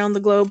around the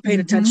globe paid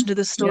attention to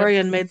this story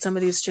and made some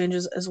of these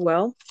changes as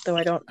well, though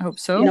I don't hope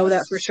so. Know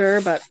that for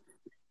sure, but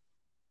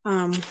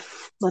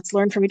let's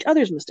learn from each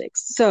other's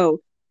mistakes.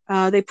 So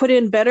they put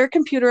in better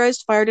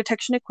computerized fire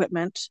detection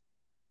equipment.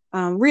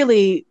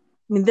 Really,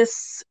 I mean,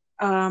 this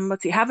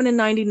happened in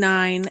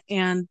 1999,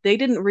 and they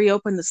didn't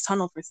reopen this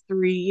tunnel for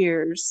 3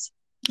 years.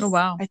 Oh,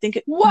 wow. I think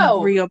it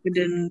reopened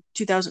in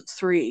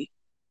 2003.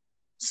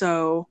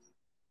 So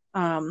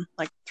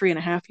like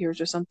 3.5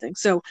 years or something.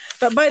 So,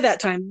 but by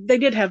that time, they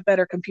did have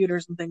better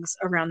computers and things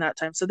around that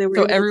time. So they were.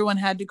 So everyone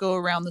had to go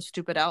around the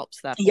stupid Alps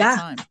that whole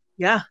time.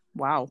 Yeah.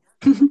 Wow.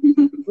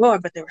 Oh, I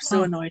bet they were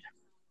so annoyed.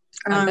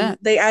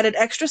 They added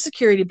extra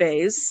security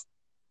bays.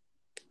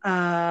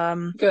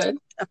 Good.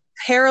 A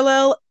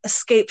parallel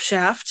escape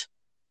shaft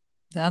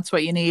That's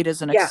what you need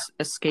is an Yeah.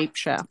 escape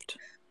shaft.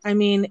 I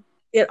mean,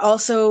 it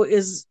also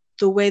is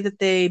the way that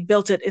they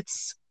built it.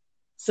 It's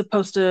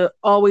supposed to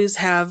always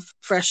have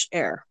fresh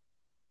air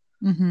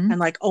Mm-hmm. and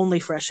like only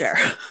fresh air.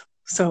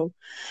 So,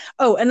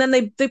 and then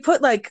they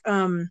put like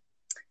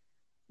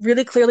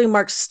really clearly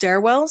marked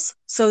stairwells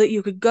so that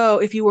you could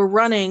go if you were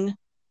running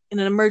in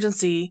an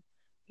emergency,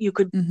 you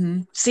could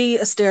Mm-hmm. see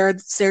a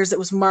stairs that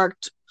was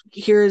marked.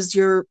 Here is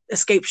your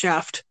escape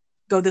shaft.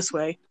 Go this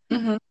way,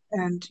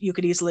 and you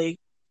could easily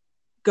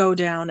go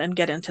down and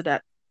get into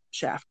that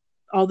shaft.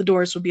 All the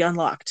doors would be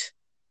unlocked.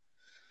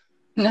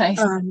 Nice.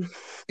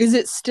 Is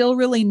it still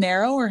really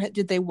narrow, or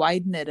did they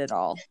widen it at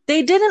all?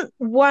 They didn't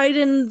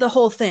widen the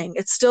whole thing.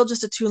 It's still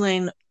just a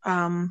 2-lane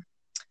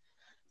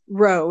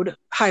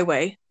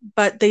highway,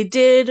 but they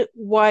did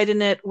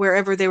widen it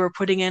wherever they were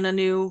putting in a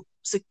new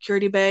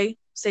safety bay,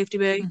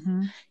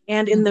 Mm-hmm.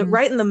 and in the Mm-hmm.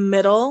 right in the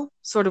middle,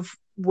 sort of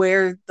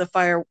where the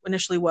fire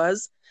initially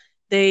was,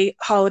 they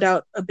hollowed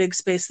out a big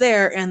space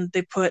there, and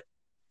they put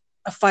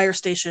a fire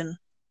station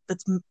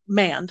that's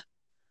manned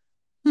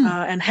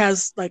and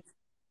has like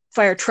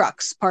fire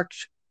trucks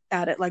parked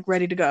at it, like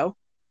ready to go.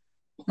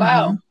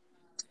 Wow.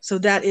 So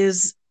that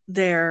is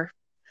there.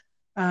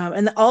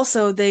 And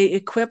also they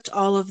equipped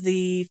all of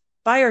the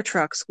fire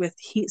trucks with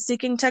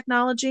heat-seeking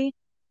technology,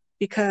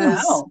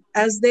 because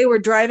as they were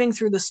driving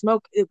through the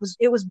smoke, it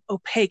was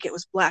opaque. It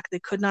was black. They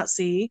could not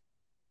see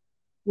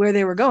where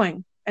they were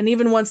going. And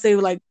even once they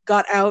like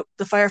got out,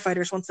 the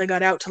firefighters, once they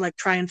got out to like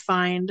try and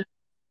find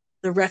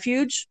the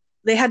refuge,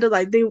 they had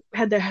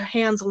their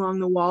hands along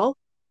the wall,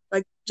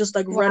 like just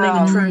like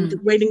running and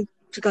waiting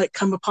to like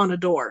come upon a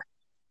door.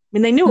 I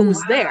mean, they knew it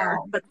was there,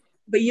 but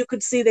you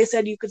could see, they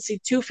said you could see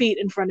 2 feet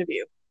in front of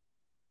you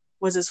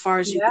was as far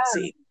as you could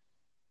see.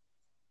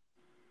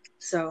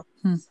 So,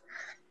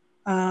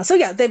 so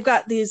yeah, they've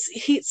got these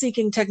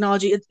heat-seeking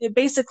technology. It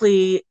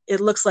basically,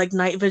 it looks like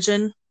night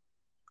vision,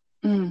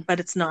 but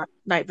it's not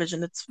night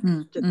vision.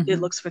 It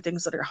looks for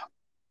things that are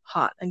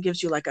hot and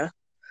gives you like a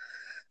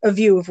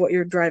view of what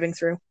you're driving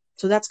through.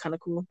 So that's kind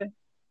of cool.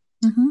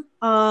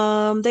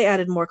 They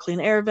added more clean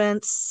air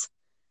vents.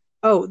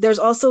 Oh, there's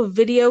also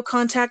video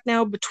contact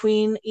now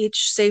between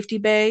each safety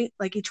bay,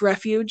 like each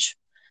refuge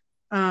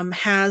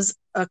has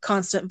a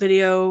constant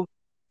video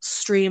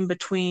stream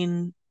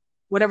between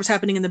whatever's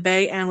happening in the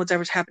bay and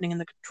whatever's happening in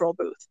the control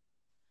booth.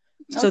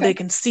 So they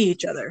can see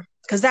each other.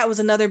 Because that was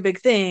another big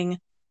thing.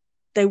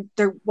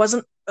 There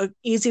wasn't an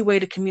easy way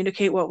to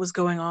communicate what was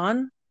going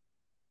on.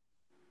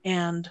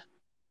 And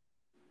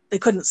they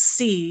couldn't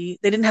see,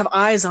 they didn't have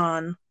eyes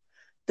on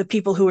the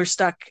people who were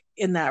stuck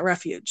in that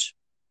refuge.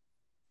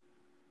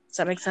 Does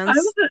that make sense?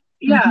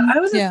 I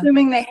was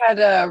assuming they had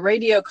a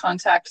radio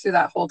contact through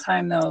that whole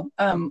time, though.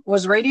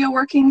 Was radio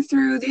working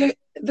through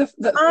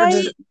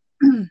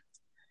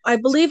I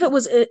believe it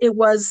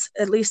was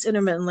at least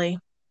intermittently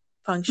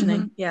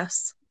functioning.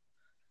 Yes.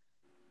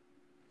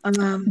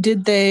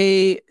 Did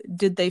they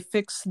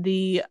fix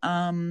the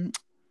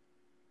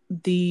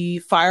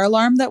fire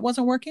alarm that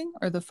wasn't working,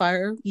 or the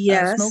fire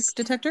smoke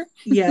detector?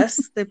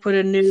 Yes, they put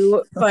in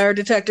new fire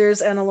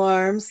detectors and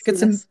alarms. Get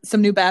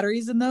some new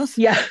batteries in those.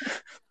 Yeah.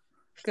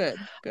 Good.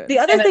 The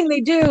other thing they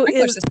do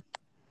is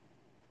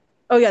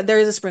there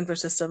is a sprinkler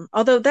system.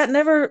 Although that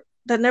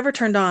never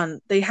turned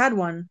on. They had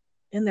one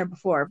in there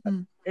before, but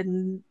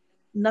in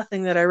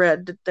nothing that I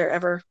read did it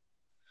ever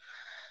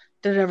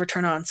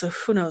turn on. So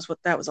who knows what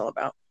that was all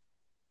about.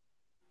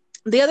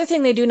 The other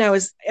thing they do now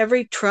is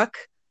every truck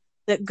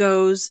that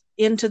goes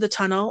into the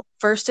tunnel,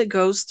 first it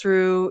goes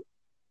through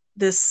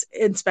this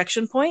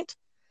inspection point,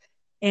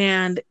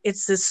 and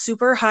it's this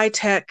super high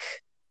tech,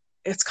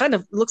 it's kind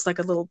of looks like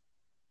a little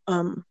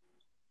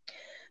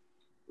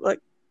like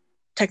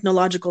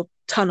technological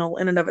tunnel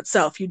in and of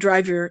itself. You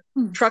drive your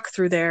truck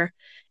through there,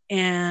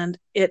 and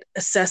it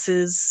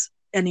assesses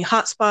any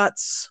hot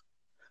spots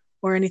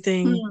or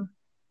anything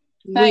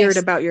weird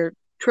about your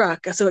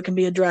truck, so it can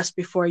be addressed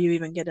before you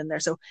even get in there.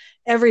 So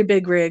every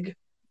big rig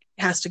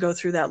has to go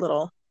through that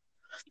little,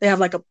 they have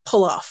like a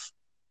pull off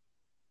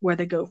where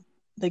they go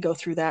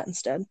through that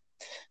instead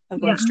of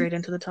going straight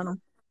into the tunnel.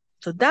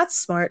 So that's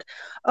smart.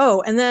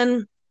 Oh, and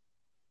then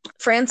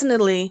France and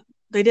Italy,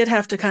 they did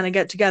have to kind of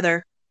get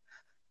together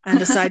and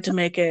decide to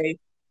make a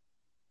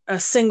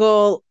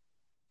single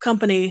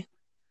company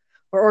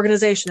or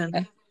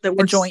organization that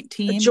works,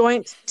 a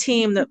joint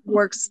team that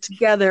works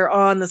together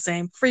on the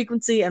same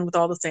frequency and with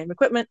all the same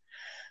equipment.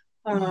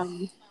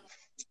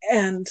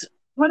 And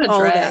what a all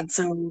drag. of that.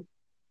 So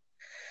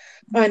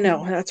I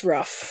know that's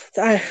rough.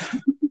 I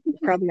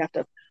probably have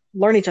to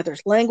learn each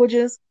other's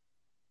languages.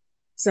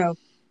 So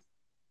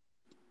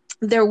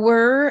there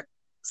were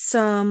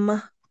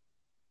some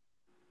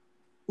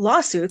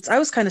lawsuits. I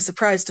was kind of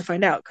surprised to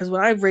find out, because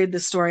when I read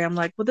this story, I'm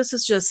like, well, this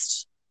is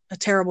just a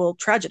terrible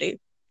tragedy.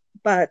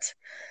 But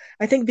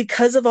I think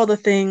because of all the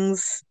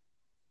things,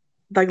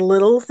 like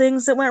little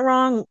things that went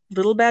wrong,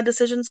 little bad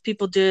decisions,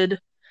 people did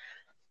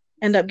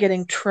end up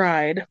getting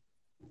tried.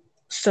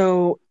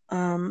 So,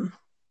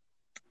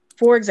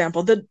 for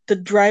example, the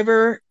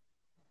driver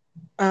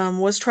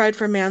was tried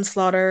for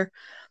manslaughter.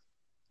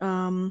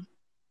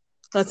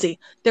 let's see,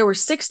 there were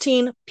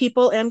 16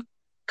 people and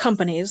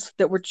companies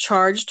that were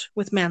charged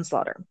with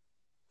manslaughter.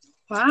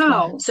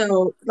 Wow.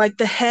 So like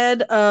the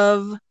head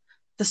of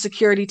the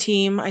security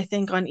team, I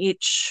think on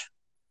each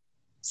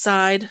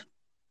side,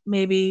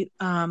 maybe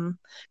kind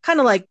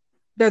of like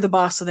they're the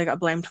boss, so they got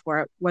blamed for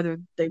it, whether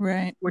they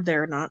were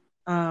there or not.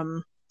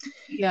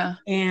 Yeah.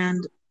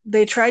 And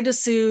they tried to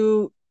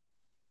sue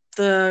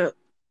the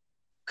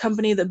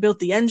company that built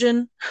the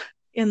engine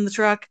in the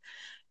truck.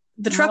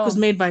 The truck was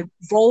made by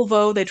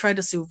Volvo. They tried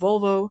to sue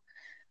Volvo,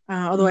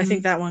 although I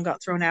think that one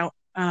got thrown out.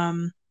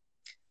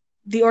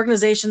 The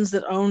organizations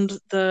that owned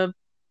the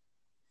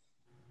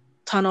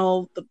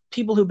tunnel, the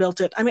people who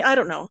built it. I mean, I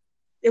don't know.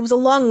 It was a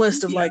long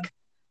list of like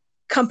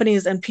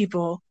companies and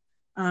people.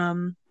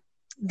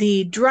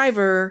 The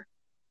driver,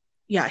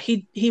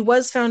 he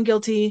was found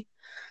guilty.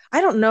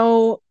 I don't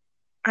know.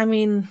 I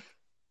mean,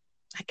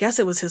 I guess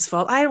it was his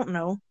fault. I don't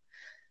know.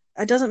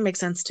 It doesn't make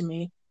sense to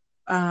me.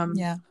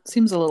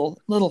 Seems a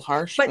little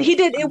harsh. But he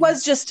did. It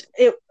was just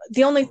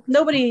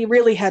nobody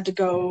really had to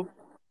go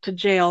to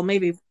jail.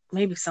 Maybe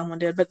someone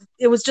did, but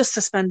it was just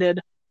suspended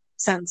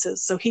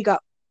sentences. So he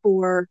got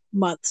 4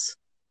 months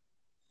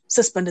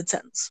suspended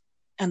sentence.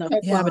 And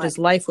but his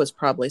life was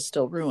probably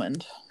still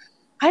ruined.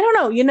 I don't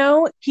know. You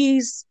know,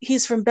 he's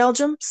from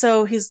Belgium,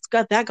 so he's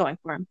got that going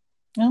for him.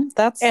 Yeah,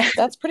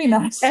 that's pretty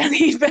nice.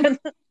 And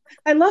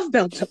I love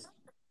Belgium.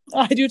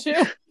 I do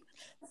too.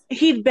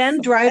 He'd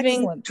been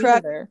driving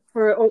truck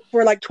for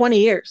like 20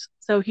 years,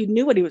 so he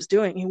knew what he was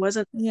doing. He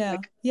wasn't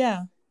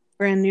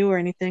brand new or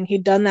anything.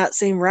 He'd done that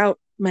same route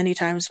many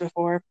times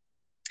before.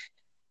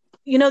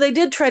 You know, they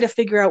did try to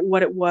figure out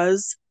what it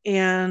was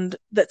and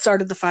that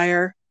started the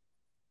fire.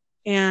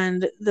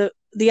 And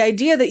the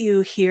idea that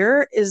you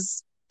hear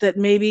is that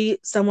maybe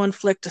someone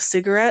flicked a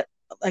cigarette,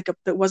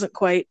 that wasn't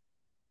quite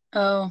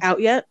out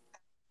yet,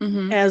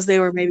 as they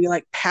were maybe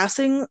like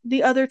passing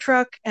the other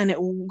truck, and it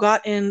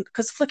got in,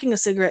 because flicking a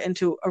cigarette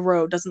into a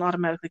road doesn't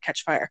automatically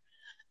catch fire.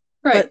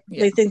 Right. But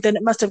they think that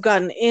it must have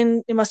gotten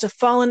in, it must have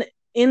fallen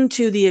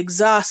into the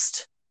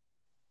exhaust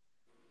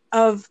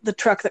of the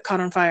truck that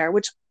caught on fire,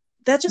 which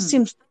that just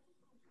seems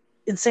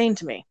insane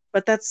to me.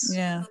 But that's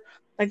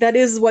like, that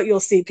is what you'll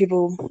see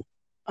people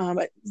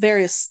at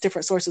various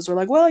different sources were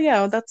like, well,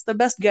 yeah, that's the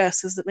best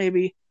guess, is that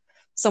maybe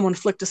someone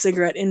flicked a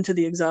cigarette into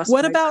the exhaust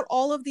What pipe. About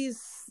all of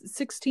these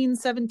 16,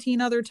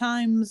 17 other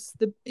times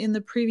in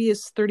the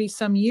previous 30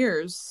 some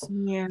years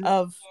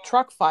of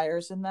truck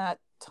fires in that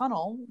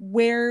tunnel?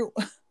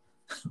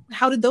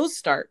 How did those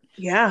start?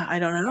 Yeah, I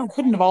don't know. It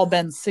couldn't have all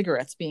been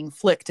cigarettes being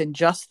flicked in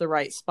just the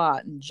right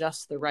spot and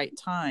just the right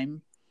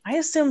time. I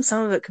assume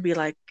some of it could be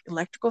like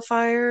electrical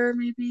fire,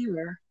 maybe,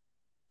 or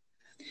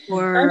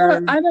I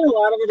bet a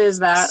lot of it is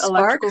that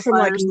spark from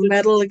like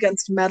metal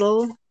against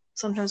metal.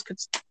 Sometimes could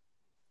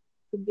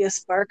be a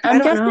spark. I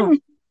don't know.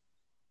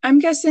 I'm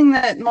guessing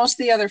that most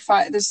of the other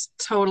this is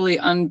totally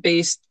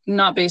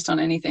not based on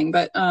anything,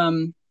 but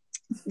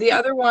the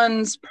other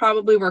ones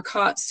probably were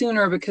caught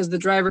sooner because the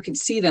driver could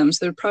see them.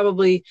 So they're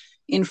probably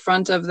in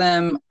front of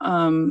them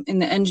in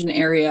the engine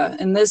area.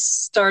 And this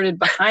started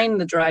behind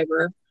the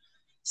driver.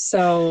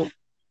 So,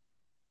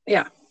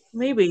 yeah.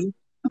 Maybe.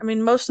 I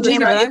mean, most of the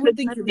time, I would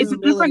think it's a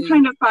different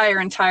kind of fire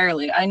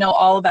entirely. I know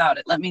all about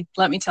it. Let me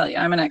tell you,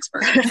 I'm an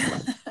expert.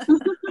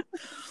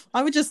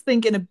 I would just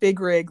think in a big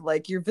rig,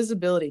 like your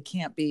visibility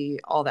can't be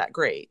all that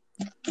great.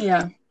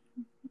 Yeah.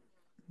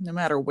 No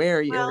matter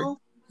where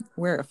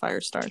a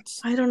fire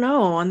starts. I don't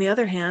know. On the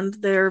other hand,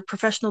 they're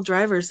professional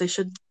drivers. They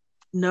should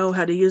know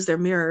how to use their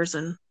mirrors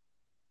and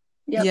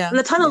and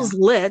the tunnel's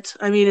lit.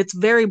 I mean, it's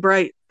very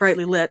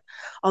brightly lit.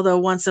 Although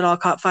once it all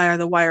caught fire,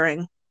 the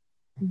wiring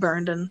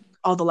burned and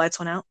all the lights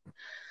went out.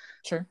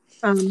 Sure.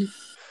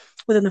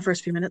 Within the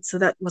first few minutes, so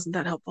that wasn't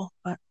that helpful.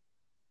 But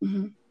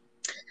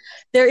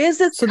there is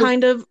this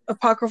kind of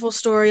apocryphal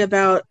story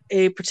about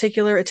a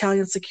particular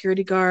Italian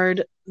security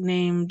guard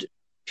named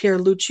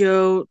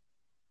Pierlucio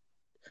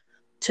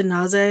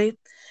Tinazze,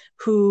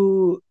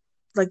 who,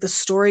 like the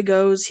story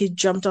goes, he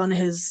put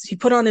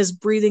on his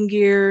breathing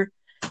gear,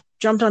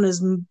 jumped on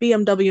his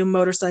BMW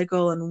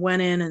motorcycle and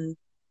went in and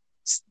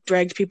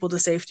dragged people to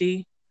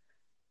safety,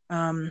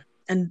 and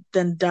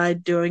then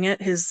died doing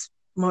it. His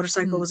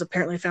motorcycle was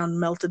apparently found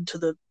melted to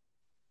the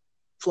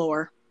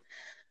floor.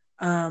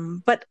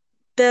 But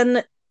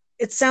then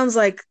it sounds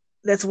like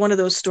that's one of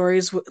those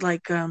stories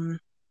like,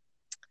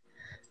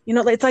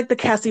 it's like the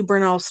Cassie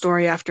Bernall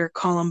story after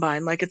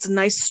Columbine. Like, it's a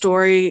nice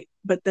story,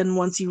 but then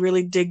once you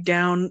really dig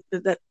down,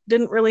 that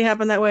didn't really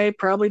happen that way.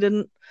 Probably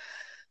didn't.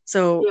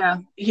 So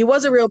he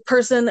was a real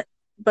person,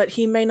 but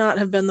he may not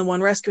have been the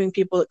one rescuing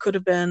people. It could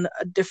have been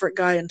a different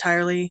guy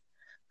entirely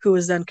who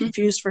was then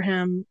confused for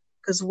him,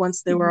 because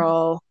once they were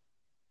all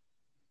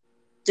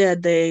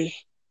dead,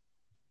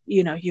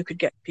 you could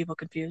get people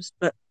confused.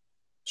 But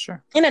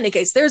sure. In any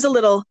case, there's a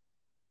little,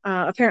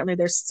 apparently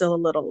there's still a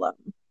little,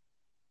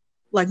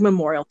 like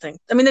memorial thing.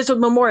 I mean, there's a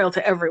memorial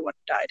to everyone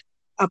who died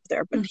up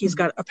there, but he's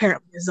got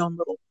apparently his own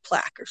little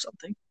plaque or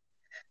something,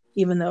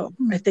 even though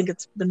I think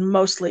it's been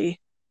mostly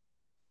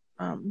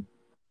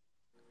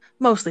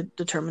mostly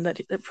determined that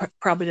it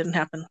probably didn't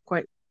happen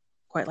quite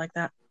like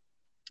that.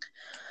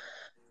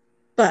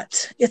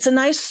 But it's a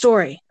nice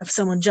story of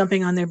someone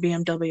jumping on their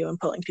BMW and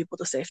pulling people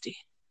to safety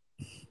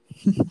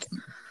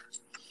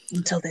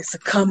until they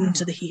succumb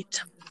to the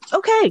heat.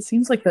 Okay. It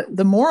seems like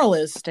the moral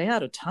is stay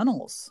out of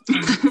tunnels.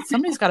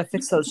 Somebody's got to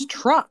fix those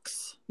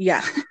trucks.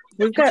 Yeah.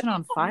 We've Catching got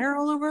on fire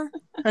all over.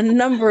 a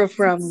number of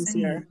problems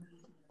here.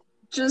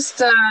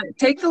 Just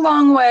take the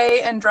long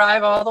way and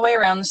drive all the way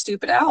around the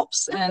stupid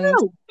Alps. And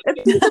No,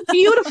 it's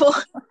beautiful.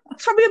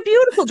 It's probably a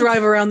beautiful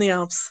drive around the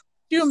Alps.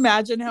 Do you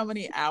imagine how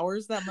many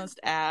hours that must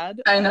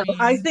add? I know.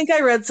 I think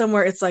I read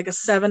somewhere it's like a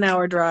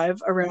 7-hour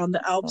drive around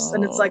the Alps,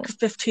 and it's like Oh.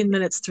 15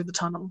 minutes through the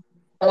tunnel.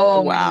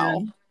 Oh, wow.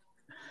 man.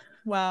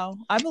 Wow.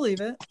 I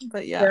believe it.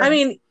 But yeah. I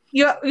mean,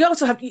 you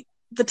also have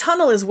the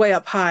tunnel is way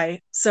up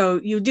high, so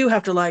you do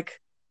have to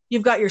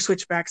you've got your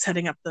switchbacks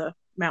heading up the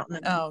mountain.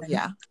 And Oh,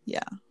 everything.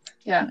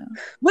 Yeah.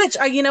 Which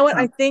you know what?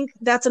 I think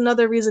that's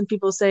another reason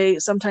people say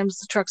sometimes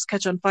the trucks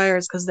catch on fire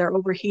is because they're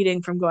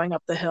overheating from going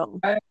up the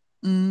hill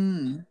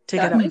Mm. to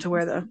That get up makes to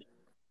where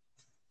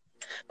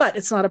But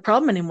it's not a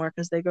problem anymore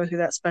because they go through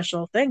that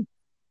special thing.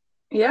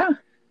 Yeah.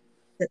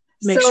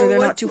 Make So sure they're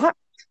what- not too hot.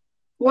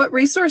 What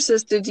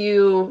resources did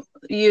you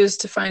use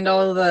to find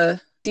all of the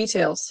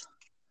details?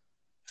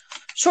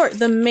 Sure.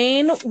 The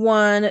main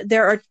one,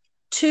 there are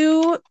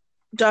 2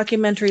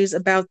 documentaries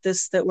about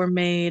this that were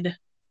made.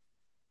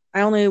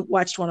 I only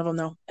watched one of them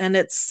though, and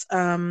it's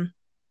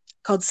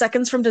called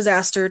Seconds from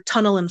Disaster,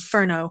 Tunnel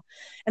Inferno.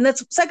 And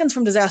that's Seconds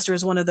from Disaster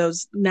is one of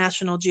those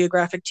National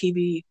Geographic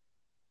TV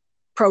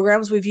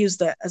programs. We've used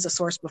that as a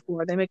source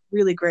before. They make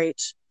really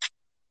great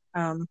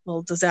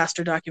little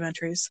disaster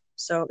documentaries.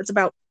 So it's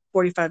about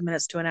 45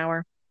 minutes to an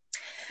hour.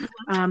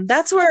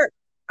 That's where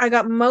I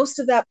got most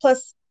of that,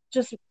 plus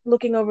just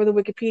looking over the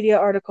Wikipedia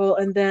article.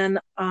 And then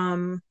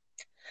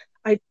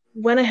I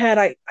went ahead,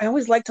 I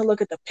always like to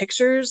look at the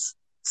pictures.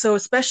 So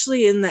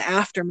especially in the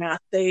aftermath,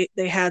 they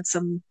had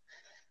some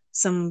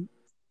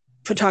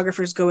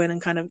photographers go in and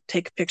kind of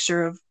take a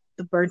picture of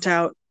the burnt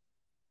out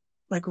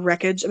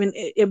wreckage. I mean,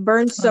 it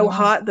burns so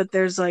hot that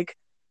there's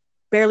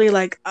barely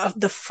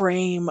the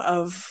frame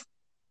of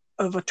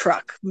a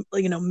truck,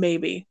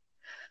 maybe.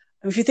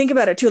 If you think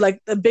about it too, like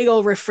the big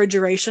old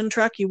refrigeration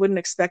truck, you wouldn't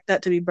expect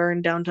that to be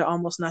burned down to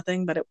almost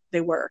nothing, but it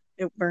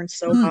burned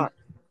so hot.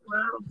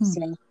 Wow.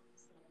 So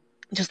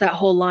just that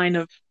whole line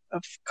of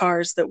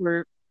cars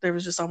there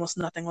was just almost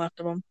nothing left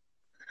of them.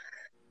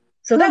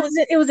 So that was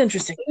it. It was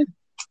interesting.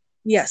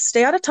 Yes,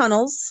 stay out of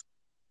tunnels.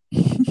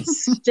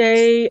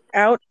 Stay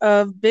out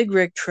of big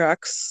rig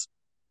trucks.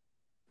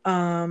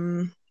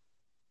 Well,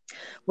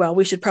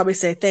 we should probably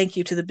say thank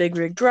you to the big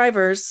rig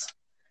drivers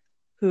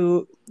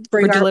who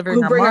bring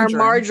our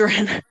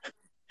margarine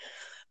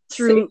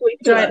through Safely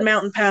to giant us.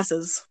 mountain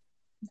passes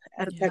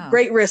at Yeah.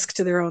 great risk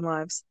to their own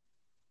lives.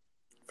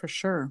 For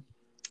sure.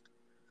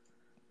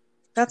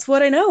 That's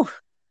what I know.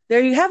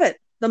 There you have it.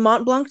 The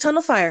Mont Blanc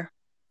Tunnel Fire.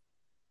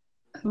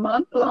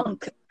 Mont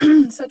Blanc.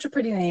 Such a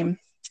pretty name.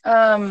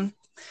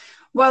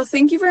 Well,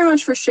 thank you very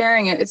much for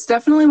sharing it. It's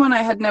definitely one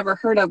I had never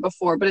heard of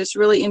before, but it's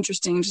really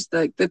interesting, just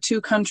the 2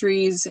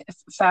 countries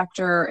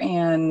factor.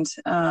 And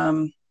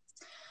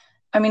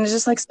I mean, it's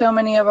just like so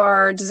many of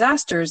our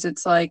disasters.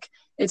 It's like,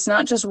 it's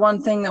not just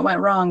one thing that went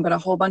wrong, but a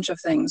whole bunch of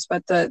things.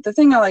 But the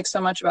thing I like so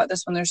much about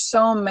this one, there's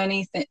so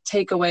many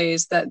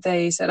takeaways that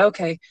they said,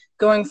 okay,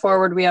 going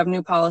forward, we have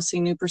new policy,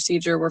 new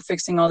procedure, we're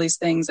fixing all these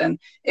things. And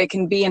it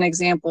can be an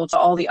example to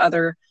all the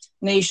other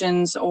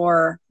nations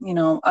or,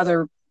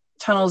 other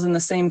tunnels in the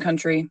same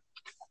country,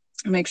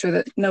 make sure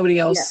that nobody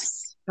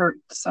else hurt.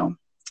 So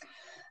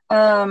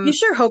You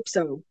sure hope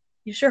so.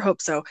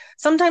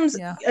 Sometimes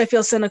Yeah. I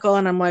feel cynical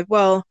and I'm like,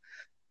 well,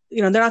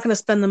 they're not going to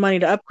spend the money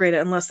to upgrade it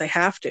unless they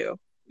have to,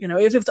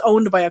 if it's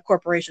owned by a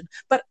corporation.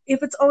 But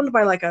if it's owned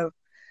by a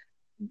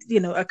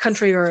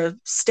country or a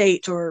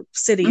state or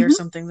city or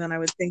something, then I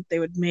would think they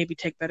would maybe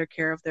take better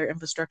care of their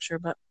infrastructure.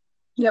 But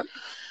Yep.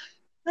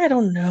 I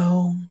don't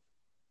know.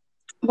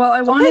 Well,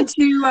 I wanted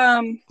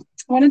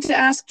to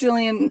ask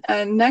Jillian,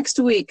 next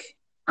week,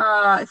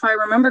 if I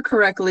remember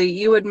correctly,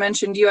 you had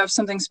mentioned you have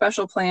something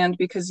special planned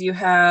because you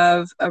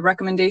have a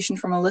recommendation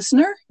from a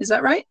listener. Is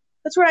that right?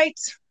 That's right.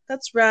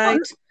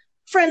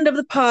 Friend of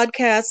the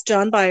podcast,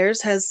 John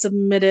Byers, has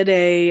submitted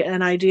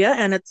an idea,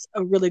 and it's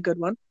a really good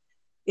one.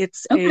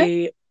 It's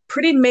a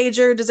pretty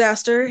major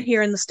disaster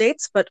here in the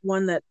States, but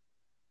one that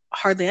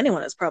hardly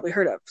anyone has probably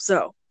heard of.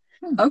 So,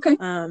 okay.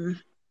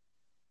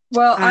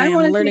 Well,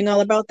 I'm learning all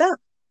about that.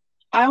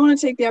 I want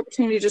to take the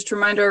opportunity just to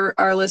remind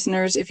our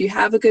listeners, if you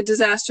have a good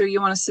disaster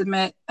you want to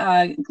submit,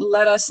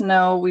 let us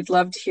know. We'd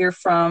love to hear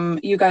from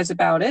you guys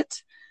about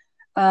it.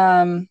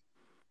 But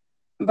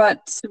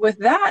with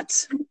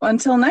that,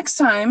 until next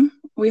time,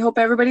 we hope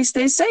everybody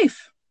stays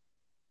safe.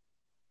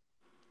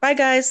 Bye,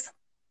 guys.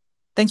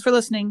 Thanks for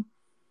listening.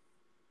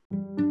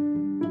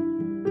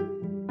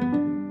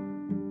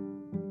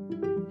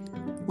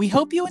 We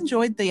hope you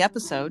enjoyed the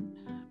episode.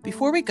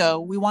 Before we go,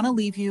 we want to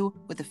leave you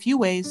with a few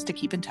ways to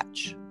keep in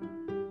touch.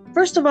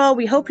 First of all,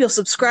 we hope you'll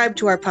subscribe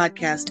to our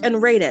podcast and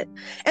rate it,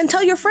 and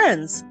tell your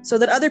friends so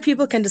that other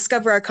people can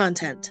discover our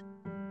content.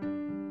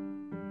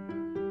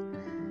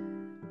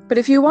 But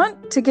if you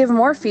want to give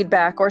more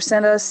feedback or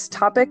send us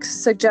topic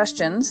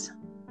suggestions,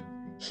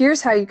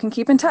 here's how you can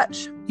keep in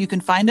touch. You can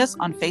find us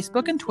on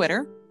Facebook and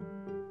Twitter.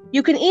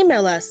 You can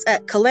email us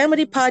at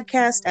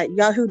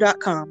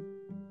calamitypodcast@yahoo.com.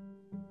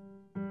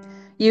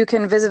 You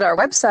can visit our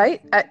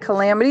website at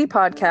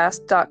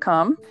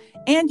calamitypodcast.com.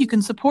 And you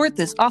can support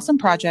this awesome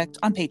project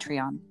on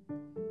Patreon.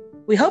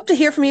 We hope to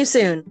hear from you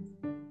soon.